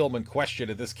rating to the film in question,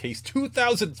 in this case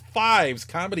 2005's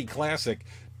comedy classic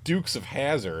Dukes of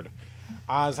Hazzard.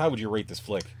 Oz, how would you rate this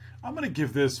flick? I'm going to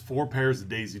give this 4 pairs of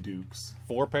Daisy Dukes.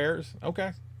 4 pairs?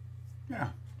 Okay. Yeah,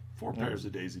 4 pairs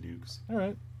of Daisy Dukes. All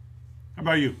right. How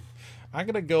about you? I'm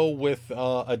going to go with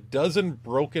a dozen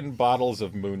broken bottles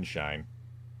of moonshine.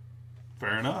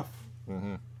 Fair enough.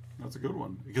 Mm-hmm. That's a good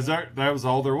one. Because that was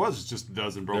all there was, just a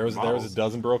dozen broken bottles. There was a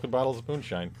dozen broken bottles of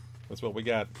moonshine. That's what we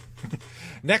got.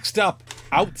 Next up,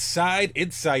 Outside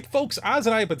Insight. Folks, Oz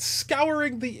and I have been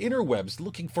scouring the interwebs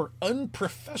looking for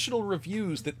unprofessional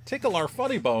reviews that tickle our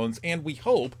funny bones, and we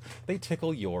hope they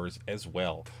tickle yours as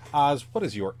well. Oz, what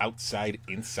is your Outside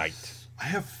Insight? I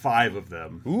have 5 of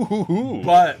them. Ooh.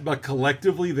 But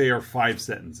collectively they are 5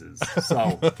 sentences.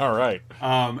 So all right.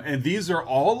 And these are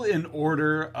all in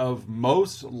order of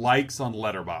most likes on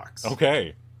Letterboxd.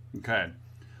 Okay.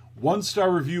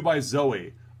 1-star review by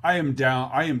Zoe. I am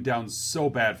down so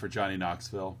bad for Johnny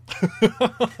Knoxville.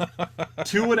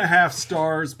 2.5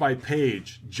 stars by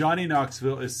Paige. Johnny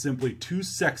Knoxville is simply too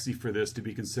sexy for this to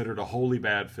be considered a wholly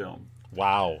bad film.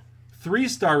 Wow.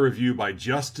 3-star review by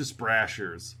Justice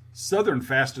Brashers. Southern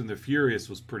Fast and the Furious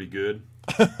was pretty good.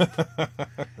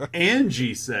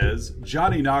 Angie says,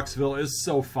 Johnny Knoxville is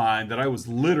so fine that I was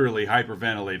literally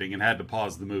hyperventilating and had to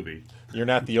pause the movie. You're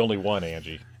not the only one,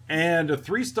 Angie. And a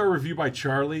 3-star review by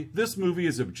Charlie. This movie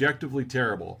is objectively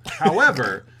terrible.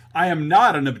 However, I am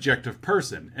not an objective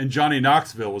person, and Johnny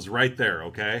Knoxville was right there,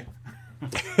 okay?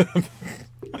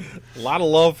 A lot of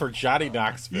love for Johnny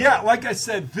Knoxville. Yeah, like I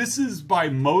said, this is by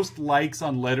most likes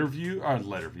on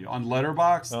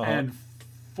Letterboxd, and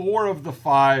 4 of the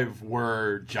 5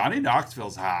 were Johnny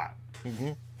Knoxville's hot.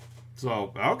 Mm-hmm.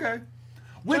 So, okay.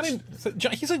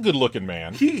 He's a good-looking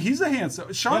man. He's a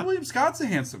handsome... Sean William Scott's a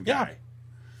handsome guy. Yeah.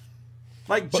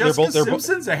 Like, Jessica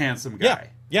Simpson's a handsome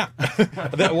guy. Yeah.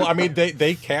 Well, I mean,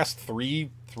 they cast three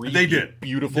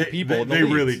beautiful people in the leads. They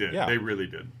really did. Yeah. They really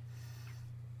did.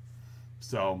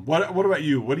 So, what about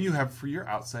you? What do you have for your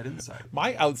Outside Insight?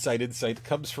 My Outside Insight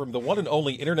comes from the one and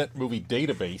only Internet Movie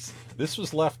Database. This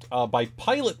was left by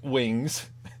Pilot Wings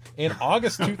in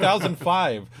August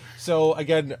 2005. So,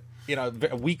 again,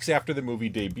 weeks after the movie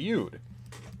debuted.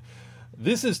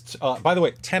 This is, by the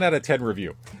way, 10 out of 10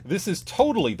 review. This is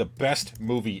totally the best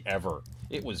movie ever.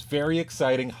 It was very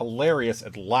exciting, hilarious,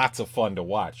 and lots of fun to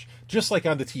watch, just like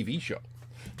on the TV show.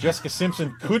 Jessica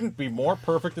Simpson couldn't be more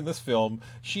perfect in this film.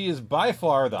 She is by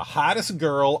far the hottest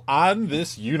girl on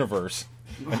this universe.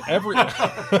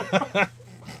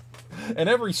 And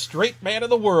every straight man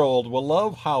in the world will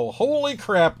love how, holy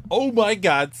crap, oh my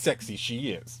god, sexy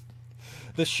she is.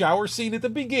 The shower scene at the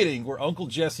beginning where Uncle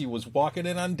Jesse was walking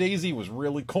in on Daisy was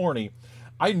really corny.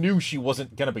 I knew she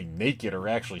wasn't going to be naked or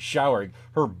actually showering.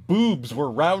 Her boobs were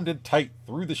rounded tight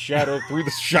through the shadow, through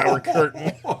the shower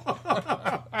curtain.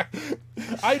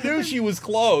 I knew she was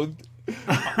clothed.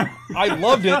 I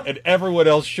loved it, and everyone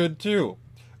else should too.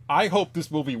 I hope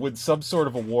this movie wins some sort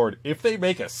of award. If they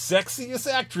make a Sexiest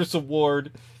Actress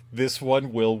award, this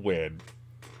one will win.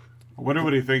 I wonder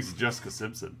what he thinks of Jessica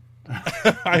Simpson.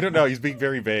 I don't know. He's being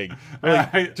very vague.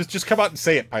 Really, just come out and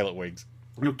say it, Pilot Wings.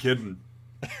 No kidding.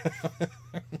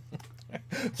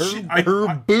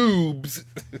 Her boobs.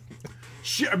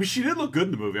 She did look good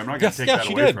in the movie. I'm not going to take that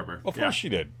away from her. Of course she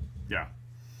did. Yeah.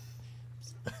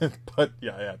 But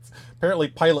yeah. Apparently,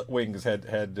 Pilot Wings had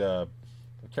a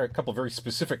couple of very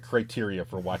specific criteria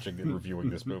for watching and reviewing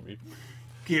this movie.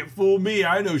 Can't fool me.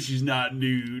 I know she's not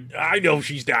nude. I know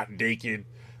she's not naked.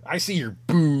 I see her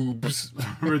boobs.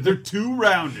 They're too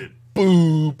rounded.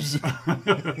 Boobs.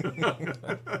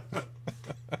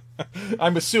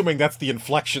 I'm assuming that's the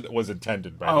inflection that was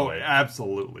intended, by the way. Oh,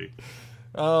 absolutely.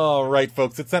 All right,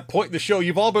 folks, it's that point in the show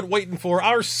you've all been waiting for,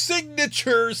 our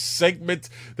signature segment,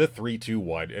 the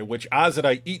 3-2-1, in which Oz and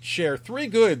I each share 3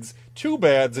 goods, 2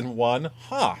 bads, and 1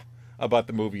 about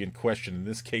the movie in question. In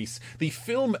this case, the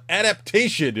film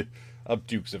adaptation of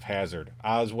Dukes of Hazzard.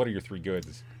 Oz, what are your 3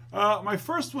 goods? My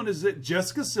first one is that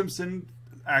Jessica Simpson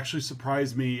actually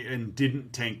surprised me and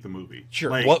didn't tank the movie. Sure,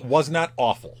 what was not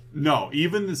awful. No,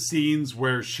 even the scenes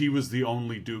where she was the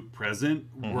only Duke present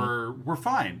were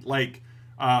fine. Like,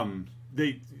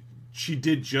 she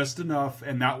did just enough,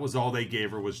 and that was all they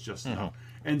gave her was just enough.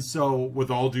 And so, with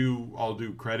all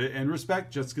due credit and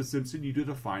respect, Jessica Simpson, you did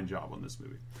a fine job on this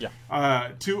movie. Yeah.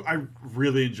 2, I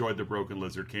really enjoyed the Broken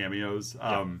Lizard cameos.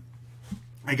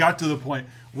 I got to the point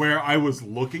where I was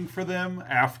looking for them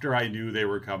after I knew they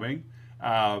were coming.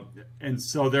 And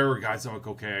so there were guys I'm like,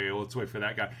 okay, let's wait for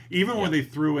that guy. Even when they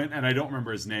threw in, and I don't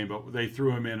remember his name, but they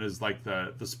threw him in as like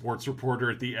the sports reporter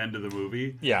at the end of the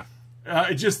movie. Yeah.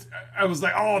 I was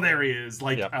like, oh, there he is.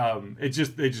 Like, they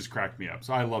just cracked me up.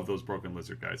 So I love those Broken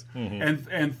Lizard guys.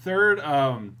 And third,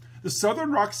 the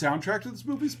Southern Rock soundtrack to this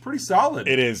movie is pretty solid.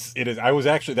 It is. I was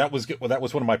actually, that was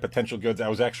one of my potential goods. I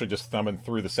was actually just thumbing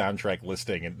through the soundtrack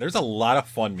listing, and there's a lot of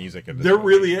fun music in this movie.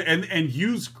 Really, and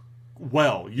used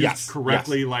well,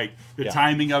 correctly. Yes. Like the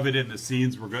timing of it and the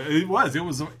scenes were good.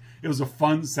 It was a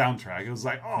fun soundtrack. It was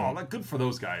like, oh, good for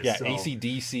those guys. Yeah, so.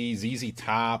 AC/DC, ZZ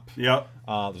Top. Yep.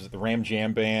 There's the Ram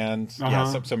Jam Band.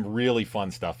 Yeah, some really fun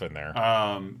stuff in there.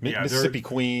 Mississippi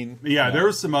Queen. Yeah, there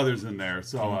was some others in there.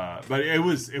 So, but it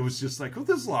was just like, oh,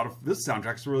 this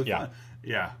soundtrack's really fun.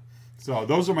 Yeah. So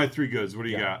those are my 3 goods. What do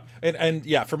you got? And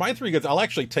for my 3 goods, I'll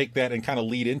actually take that and kind of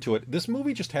lead into it. This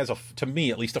movie just has to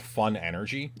me at least, a fun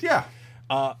energy. Yeah.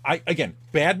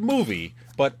 Bad movie,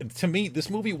 but to me, this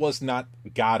movie was not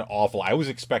god awful. I was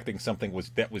expecting something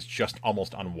that was just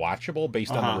almost unwatchable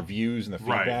based on the reviews and the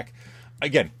feedback. Right.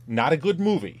 Again, not a good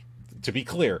movie, to be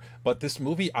clear, but this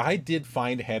movie I did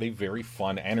find had a very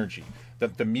fun energy.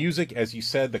 The music, as you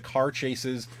said, the car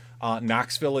chases,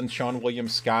 Knoxville and Sean William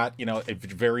Scott,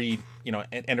 very,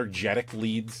 energetic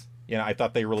leads. I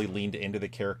thought they really leaned into the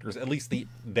characters, at least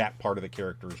that part of the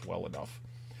characters well enough.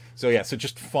 So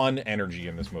just fun energy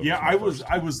in this movie. Yeah, I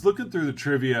was looking through the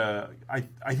trivia.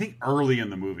 I think early in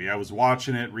the movie, I was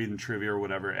watching it, reading trivia or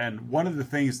whatever, and one of the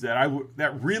things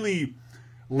that really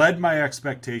led my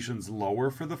expectations lower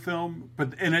for the film,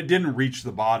 and it didn't reach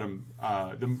the bottom.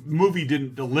 The movie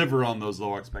didn't deliver on those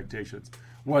low expectations.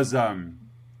 Was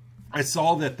I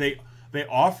saw that they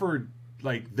offered,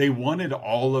 like, they wanted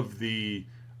all of the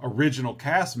original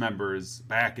cast members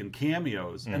back in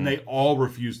cameos, and they all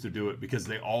refused to do it because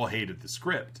they all hated the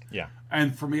script. Yeah.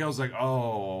 And for me, I was like,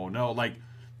 oh no, like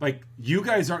you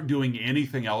guys aren't doing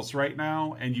anything else right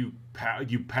now, and you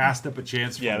passed up a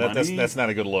chance for money. That's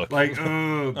not a good look. Like,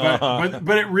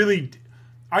 but it really,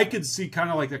 I could see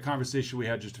kind of like the conversation we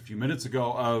had just a few minutes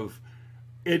ago of,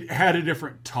 it had a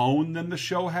different tone than the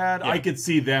show had. Yeah. I could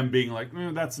see them being like,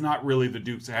 that's not really the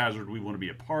Dukes of Hazzard we want to be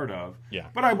a part of. Yeah.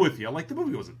 But I'm with you. Like, the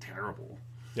movie wasn't terrible.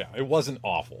 Yeah, it wasn't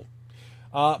awful.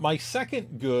 My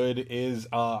second good is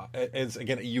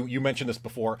again, you mentioned this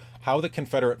before, how the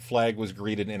Confederate flag was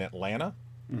greeted in Atlanta.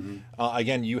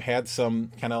 Again, you had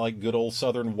some kind of like good old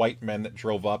Southern white men that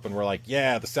drove up and were like,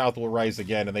 yeah, the South will rise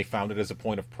again, and they found it as a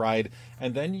point of pride.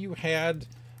 And then you had,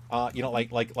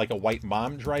 like a white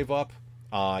mom drive up.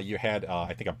 You had,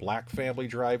 I think, a black family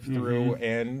drive through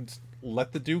and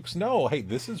let the Dukes know, hey,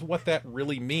 this is what that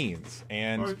really means.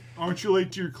 And aren't you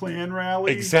late to your Klan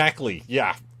rally? Exactly,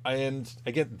 yeah. And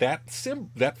again, that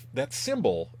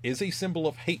symbol is a symbol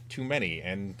of hate to many,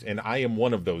 and I am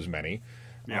one of those many.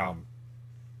 Yeah.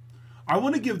 I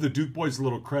want to give the Duke boys a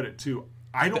little credit too.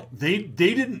 They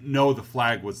didn't know the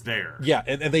flag was there. Yeah,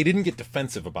 and they didn't get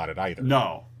defensive about it either.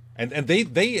 No. And they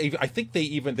I think they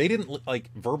didn't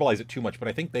like verbalize it too much, but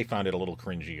I think they found it a little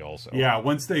cringy also. Yeah,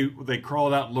 once they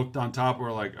crawled out and looked on top, we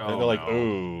were like, oh, they're like, no.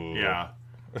 ooh, yeah,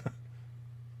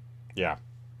 yeah.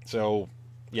 So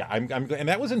yeah, I'm and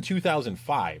that was in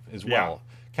 2005 as well,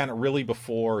 kind of really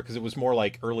before, because it was more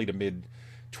like early to mid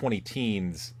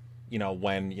 20-teens,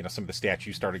 when some of the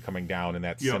statues started coming down and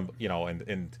that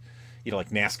and like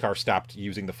NASCAR stopped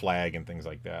using the flag and things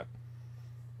like that.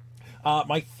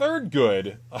 My third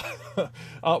good,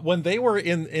 when they were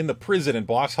in the prison and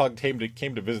Boss Hogg came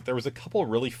to visit, there was a couple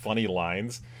really funny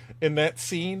lines in that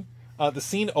scene. The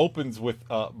scene opens with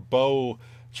Bo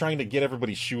trying to get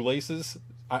everybody's shoelaces.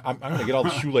 I'm going to get all the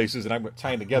shoelaces and I'm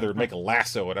tying together and make a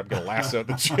lasso, and I'm going to lasso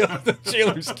the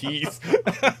jailer's keys.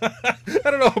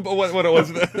 I don't know what it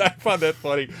was, but I found that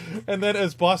funny. And then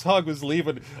as Boss Hogg was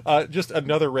leaving, just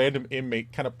another random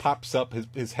inmate kind of pops up.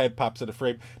 His head pops into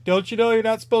frame. Don't you know you're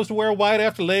not supposed to wear white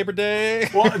after Labor Day?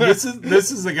 Well, this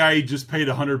is the guy he just paid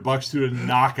 $100 to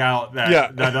knock out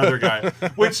that other guy.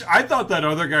 Which I thought that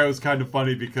other guy was kind of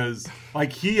funny because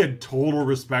like he had total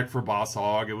respect for Boss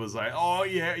Hogg. It was like, oh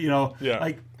yeah,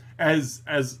 like. As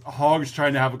Hogg's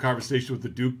trying to have a conversation with the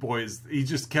Duke boys, he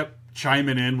just kept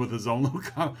chiming in with his own little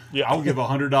comment. Yeah, I'll give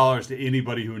 $100 to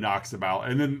anybody who knocks him out.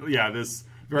 And then, this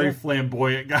very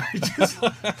flamboyant guy just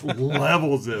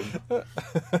levels him.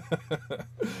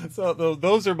 So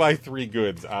those are my three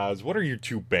goods. Oz, what are your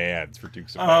two bads for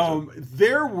Dukes of Hazzard?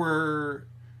 There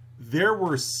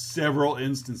were several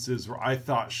instances where I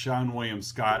thought Sean William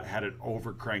Scott had it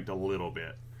overcranked a little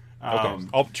bit.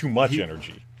 Too much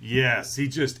energy. Yes, he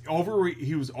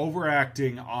was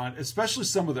overacting on especially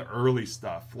some of the early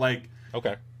stuff. Like,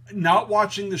 not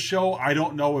watching the show, I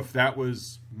don't know if that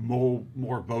was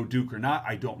more Bo Duke or not.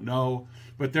 I don't know,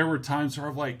 but there were times where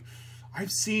I'm like,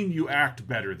 I've seen you act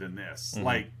better than this. Mm-hmm.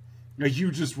 Like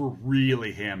you just were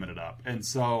really hamming it up, and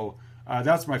so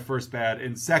that's my first bad.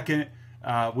 And second,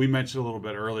 we mentioned a little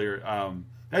bit earlier,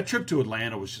 that trip to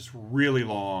Atlanta was just really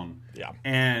long. Yeah,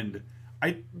 and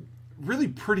really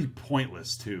pretty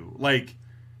pointless too. Like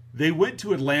they went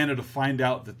to Atlanta to find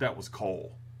out that was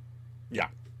coal. Yeah,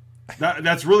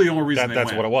 that's really the only reason they went.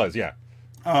 That's what it was. Yeah.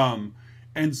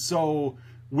 And so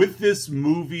with this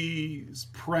movie's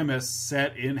premise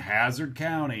set in Hazzard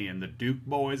County and the Duke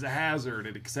boys of Hazzard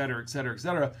and et cetera,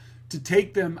 to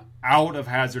take them out of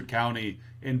Hazzard County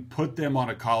and put them on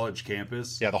a college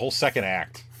campus. Yeah, the whole second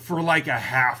act for like a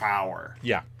half hour.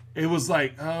 Yeah. It was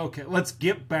like, oh, okay, let's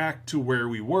get back to where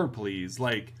we were, please.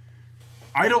 Like,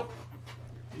 I've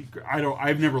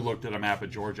never looked at a map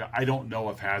of Georgia. I don't know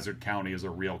if Hazzard County is a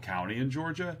real county in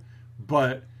Georgia,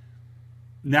 but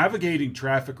navigating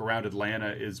traffic around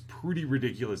Atlanta is pretty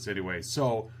ridiculous anyway.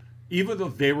 So even though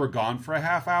they were gone for a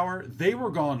half hour, they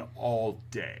were gone all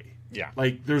day. Yeah.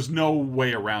 Like, there's no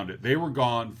way around it. They were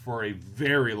gone for a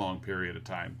very long period of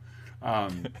time.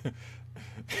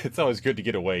 It's always good to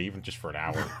get away, even just for an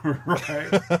hour.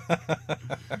 Right.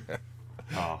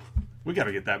 Oh, we got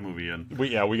to get that movie in. We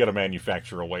got to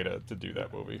manufacture a way to do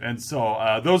that movie. And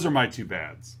so those are my two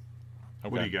bads. Okay.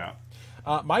 What do you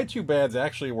got? My two bads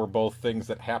actually were both things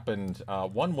that happened.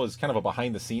 One was kind of a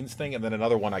behind-the-scenes thing, and then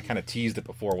another one I kind of teased it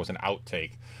before was an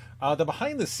outtake. The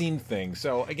behind-the-scene thing.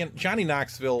 So, again, Johnny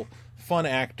Knoxville, fun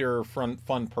actor,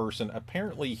 fun person.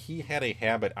 Apparently, he had a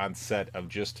habit on set of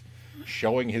just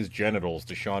showing his genitals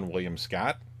to Sean William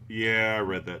Scott. Yeah, I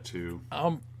read that too.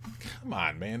 Come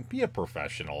on, man, be a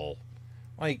professional.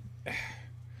 Like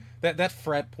that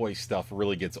frat boy stuff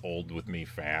really gets old with me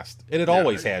fast, and it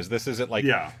always has. This isn't like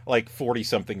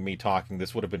 40-something me talking.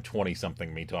 This would have been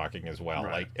 20-something me talking as well.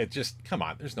 Right. Like it just come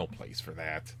on. There's no place for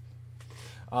that.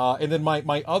 And then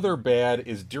my other bad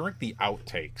is during the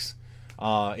outtakes.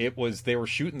 They were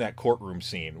shooting that courtroom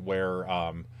scene where.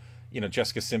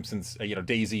 Jessica Simpson's,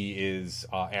 Daisy is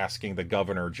asking the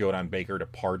governor, Jodan Baker, to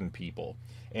pardon people.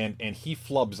 And he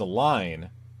flubs a line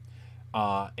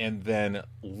and then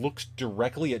looks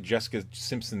directly at Jessica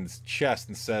Simpson's chest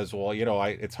and says, well,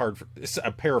 it's hard for...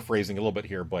 I'm paraphrasing a little bit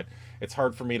here, but it's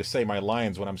hard for me to say my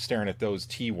lines when I'm staring at those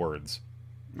T words.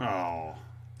 Oh.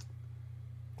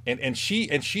 and she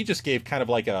just gave kind of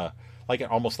like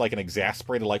almost like an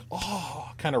exasperated like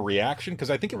kind of reaction, because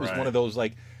I think it was one of those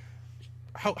like,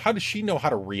 how does she know how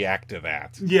to react to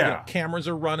that? Yeah, cameras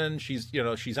are running. She's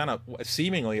on a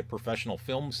seemingly a professional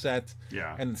film set.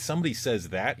 Yeah, and somebody says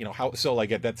that, how so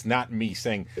like that's not me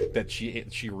saying that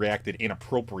she reacted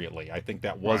inappropriately. I think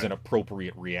that was an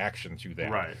appropriate reaction to that.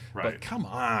 Right. But come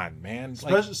on, man.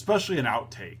 Especially an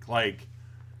outtake. Like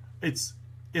it's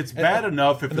bad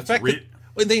enough if it's written.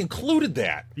 And they included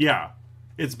that. Yeah,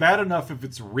 it's bad enough if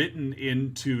it's written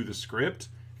into the script.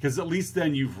 Because at least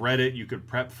then you've read it, you could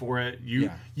prep for it.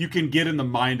 You can get in the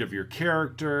mind of your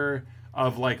character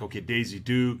of like, okay, Daisy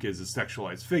Duke is a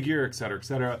sexualized figure, et cetera, et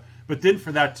cetera. But then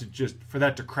for that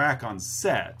to crack on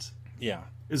set,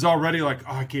 is already like,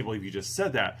 oh, I can't believe you just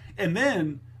said that. And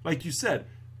then, like you said,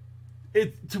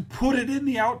 to put it in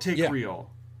the outtake reel.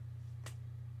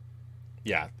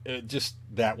 Yeah,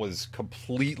 that was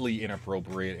completely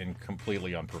inappropriate and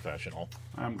completely unprofessional.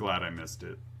 I'm glad I missed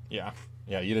it. Yeah.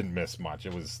 Yeah, you didn't miss much.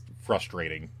 It was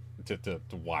frustrating to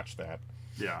watch that.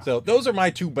 Yeah. So those are my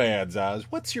two bads, Oz.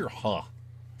 What's your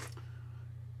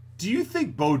Do you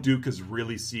think Bo Duke has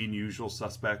really seen Usual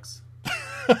Suspects?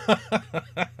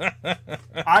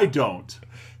 I don't.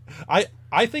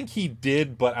 I think he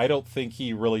did, but I don't think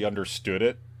he really understood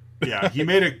it. Yeah, he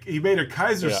made a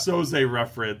Kaiser Soze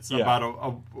reference about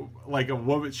a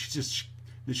woman.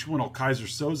 She went all Kaiser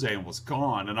Soze and was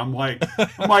gone, and I'm like,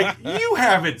 you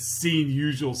haven't seen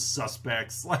Usual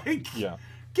Suspects, like,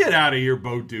 get out of here,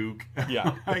 Bo Duke.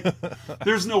 Yeah,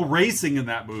 there's no racing in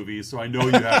that movie, so I know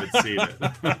you haven't seen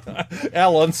it.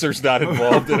 Al Unser's not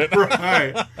involved in it,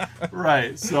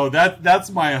 right. So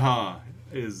that's my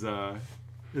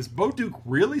is Bo Duke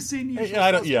really seen Usual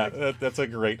Suspects? Yeah, that's a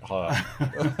great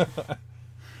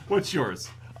What's yours?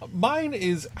 Mine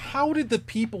is, how did the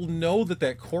people know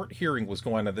that court hearing was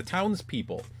going on? The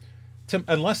townspeople.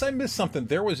 Unless I missed something,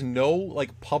 there was no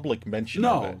like public mention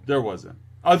of it. No, there wasn't.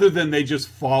 Other than they just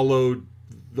followed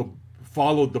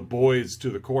the boys to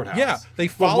the courthouse. Yeah, they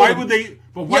followed.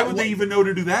 But why would they even know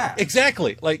to do that?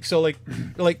 Exactly. Like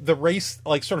the race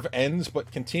like sort of ends but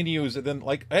continues, and then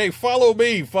like, hey, follow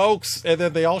me, folks, and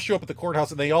then they all show up at the courthouse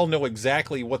and they all know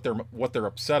exactly what they're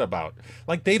upset about.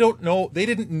 Like they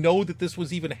didn't know that this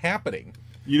was even happening.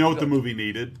 You know what the movie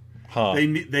needed? They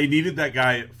needed that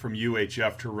guy from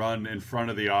UHF to run in front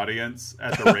of the audience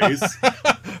at the race.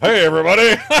 Hey, everybody!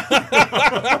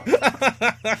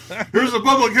 Here's a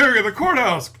public hearing at the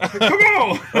courthouse. Come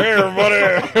on! Hey,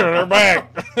 everybody! They're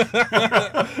back.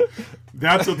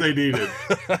 That's what they needed.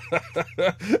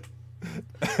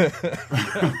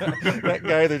 That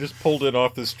guy they just pulled in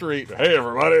off the street. Hey,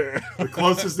 everybody! The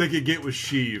closest they could get was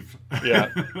Sheev.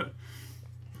 Yeah.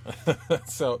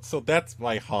 So that's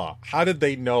my How did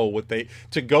they know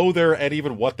to go there and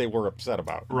even what they were upset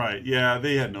about? Right. Yeah,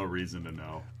 they had no reason to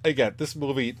know. Again, this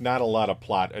movie, not a lot of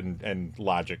plot and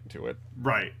logic to it.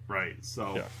 Right.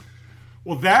 So,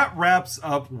 well, that wraps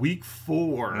up week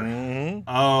 4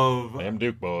 of Damn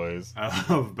Duke Boys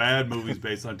of bad movies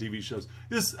based on TV shows.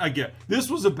 This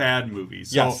was a bad movie.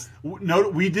 So no,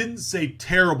 we didn't say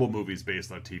terrible movies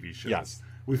based on TV shows. Yes,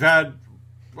 we've had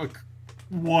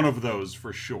one of those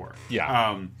for sure.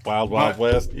 Yeah. Wild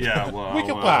West. Yeah. Well,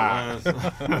 Wicked Wild.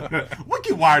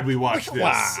 Wicked Wide. We watched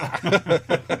this.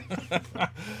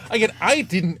 Again, I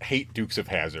didn't hate Dukes of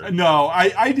Hazzard. No,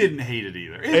 I didn't hate it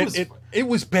either. It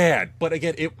was bad, but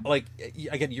again,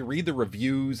 you read the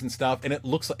reviews and stuff, and it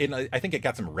looks. And I think it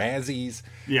got some Razzies.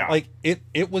 Yeah. Like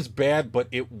it was bad, but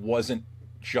it wasn't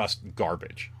just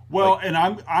garbage. Well, and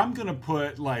I'm gonna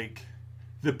put like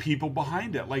the people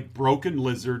behind it, like Broken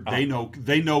Lizard, they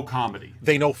know comedy.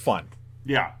 They know fun.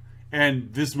 Yeah.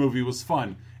 And this movie was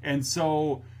fun. And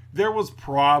so there was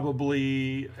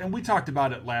probably, and we talked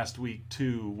about it last week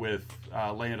too with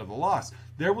Land of the Lost,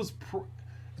 there was,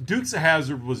 Dukes of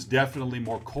Hazzard was definitely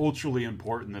more culturally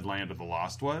important than Land of the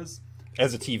Lost was.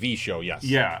 As a TV show, yes.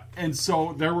 Yeah. And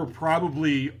so there were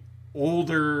probably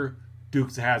older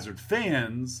Dukes of Hazzard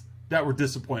fans that were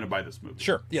disappointed by this movie.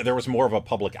 Sure. Yeah, there was more of a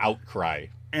public outcry.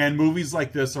 And movies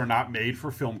like this are not made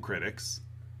for film critics.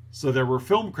 So there were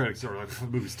film critics that were like, the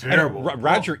movie's terrible.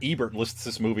 Roger Ebert lists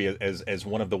this movie as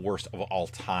one of the worst of all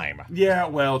time. Yeah,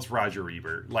 well, it's Roger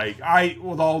Ebert. Like,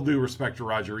 with all due respect to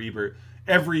Roger Ebert,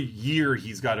 every year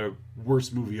he's got a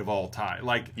worst movie of all time.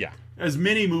 Like, yeah. As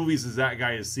many movies as that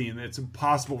guy has seen, it's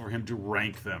impossible for him to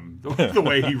rank them the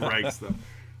way he ranks them.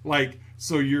 Like,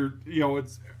 so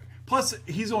it's... Plus,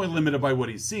 he's only limited by what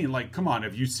he's seen. Like, come on,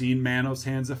 have you seen Manos,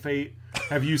 Hands of Fate?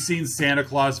 Have you seen Santa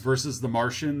Claus versus the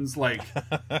Martians? Like,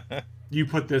 You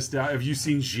put this down. Have you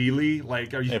seen Geely?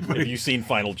 Like, have you seen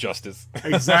Final Justice?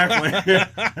 Exactly.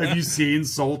 Have you seen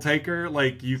Soul Taker?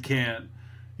 Like, you can't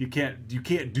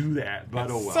do that. But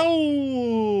oh well.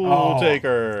 Soul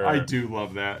Taker. I do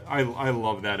love that. I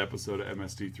love that episode of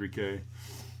MST3K.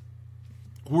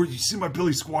 Where you see my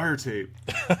Billy Squire tape?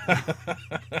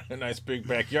 A nice big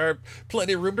backyard,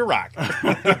 plenty of room to rock.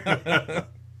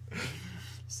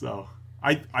 So.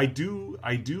 I do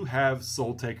have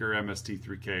Soul Taker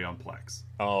MST3K on Plex.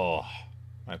 Oh,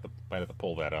 I might have to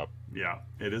pull that up. Yeah,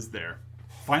 it is there.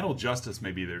 Final Justice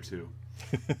may be there too.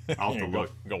 I'll have to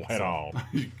look. Go head on.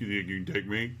 You can take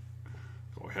me.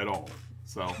 Go head on.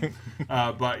 So,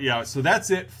 but yeah, so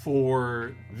that's it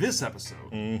for this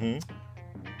episode. Mm-hmm.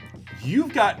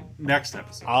 You've got next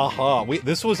episode.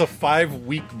 This was a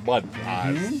 5-week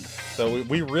month, so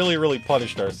we really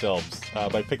punished ourselves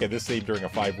by picking this theme during a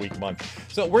 5-week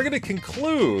month. So we're going to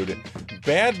conclude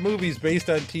bad movies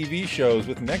based on TV shows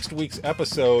with next week's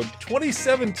episode,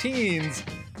 2017's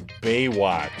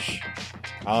Baywatch.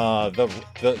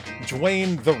 The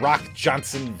Dwayne "The Rock"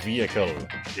 Johnson vehicle.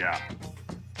 Yeah,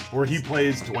 where he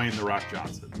plays Dwayne "The Rock"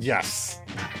 Johnson. Yes.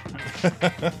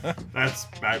 That's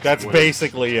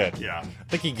basically it. Yeah, I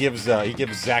think he gives Zac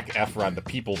Efron the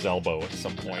people's elbow at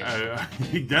some point.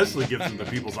 He definitely gives him the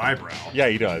people's eyebrow. Yeah,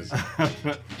 he does.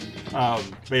 But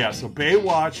yeah, so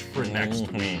Baywatch for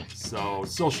next week. So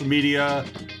social media,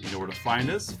 you know where to find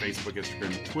us: Facebook,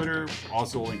 Instagram, and Twitter.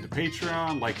 Also a link to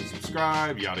Patreon, like and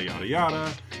subscribe, yada yada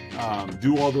yada.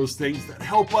 Do all those things that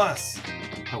help us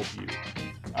help you.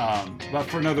 But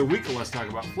for another week of Let's Talk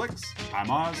About Flicks,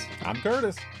 I'm Oz. I'm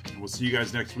Curtis. And we'll see you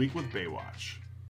guys next week with Baywatch.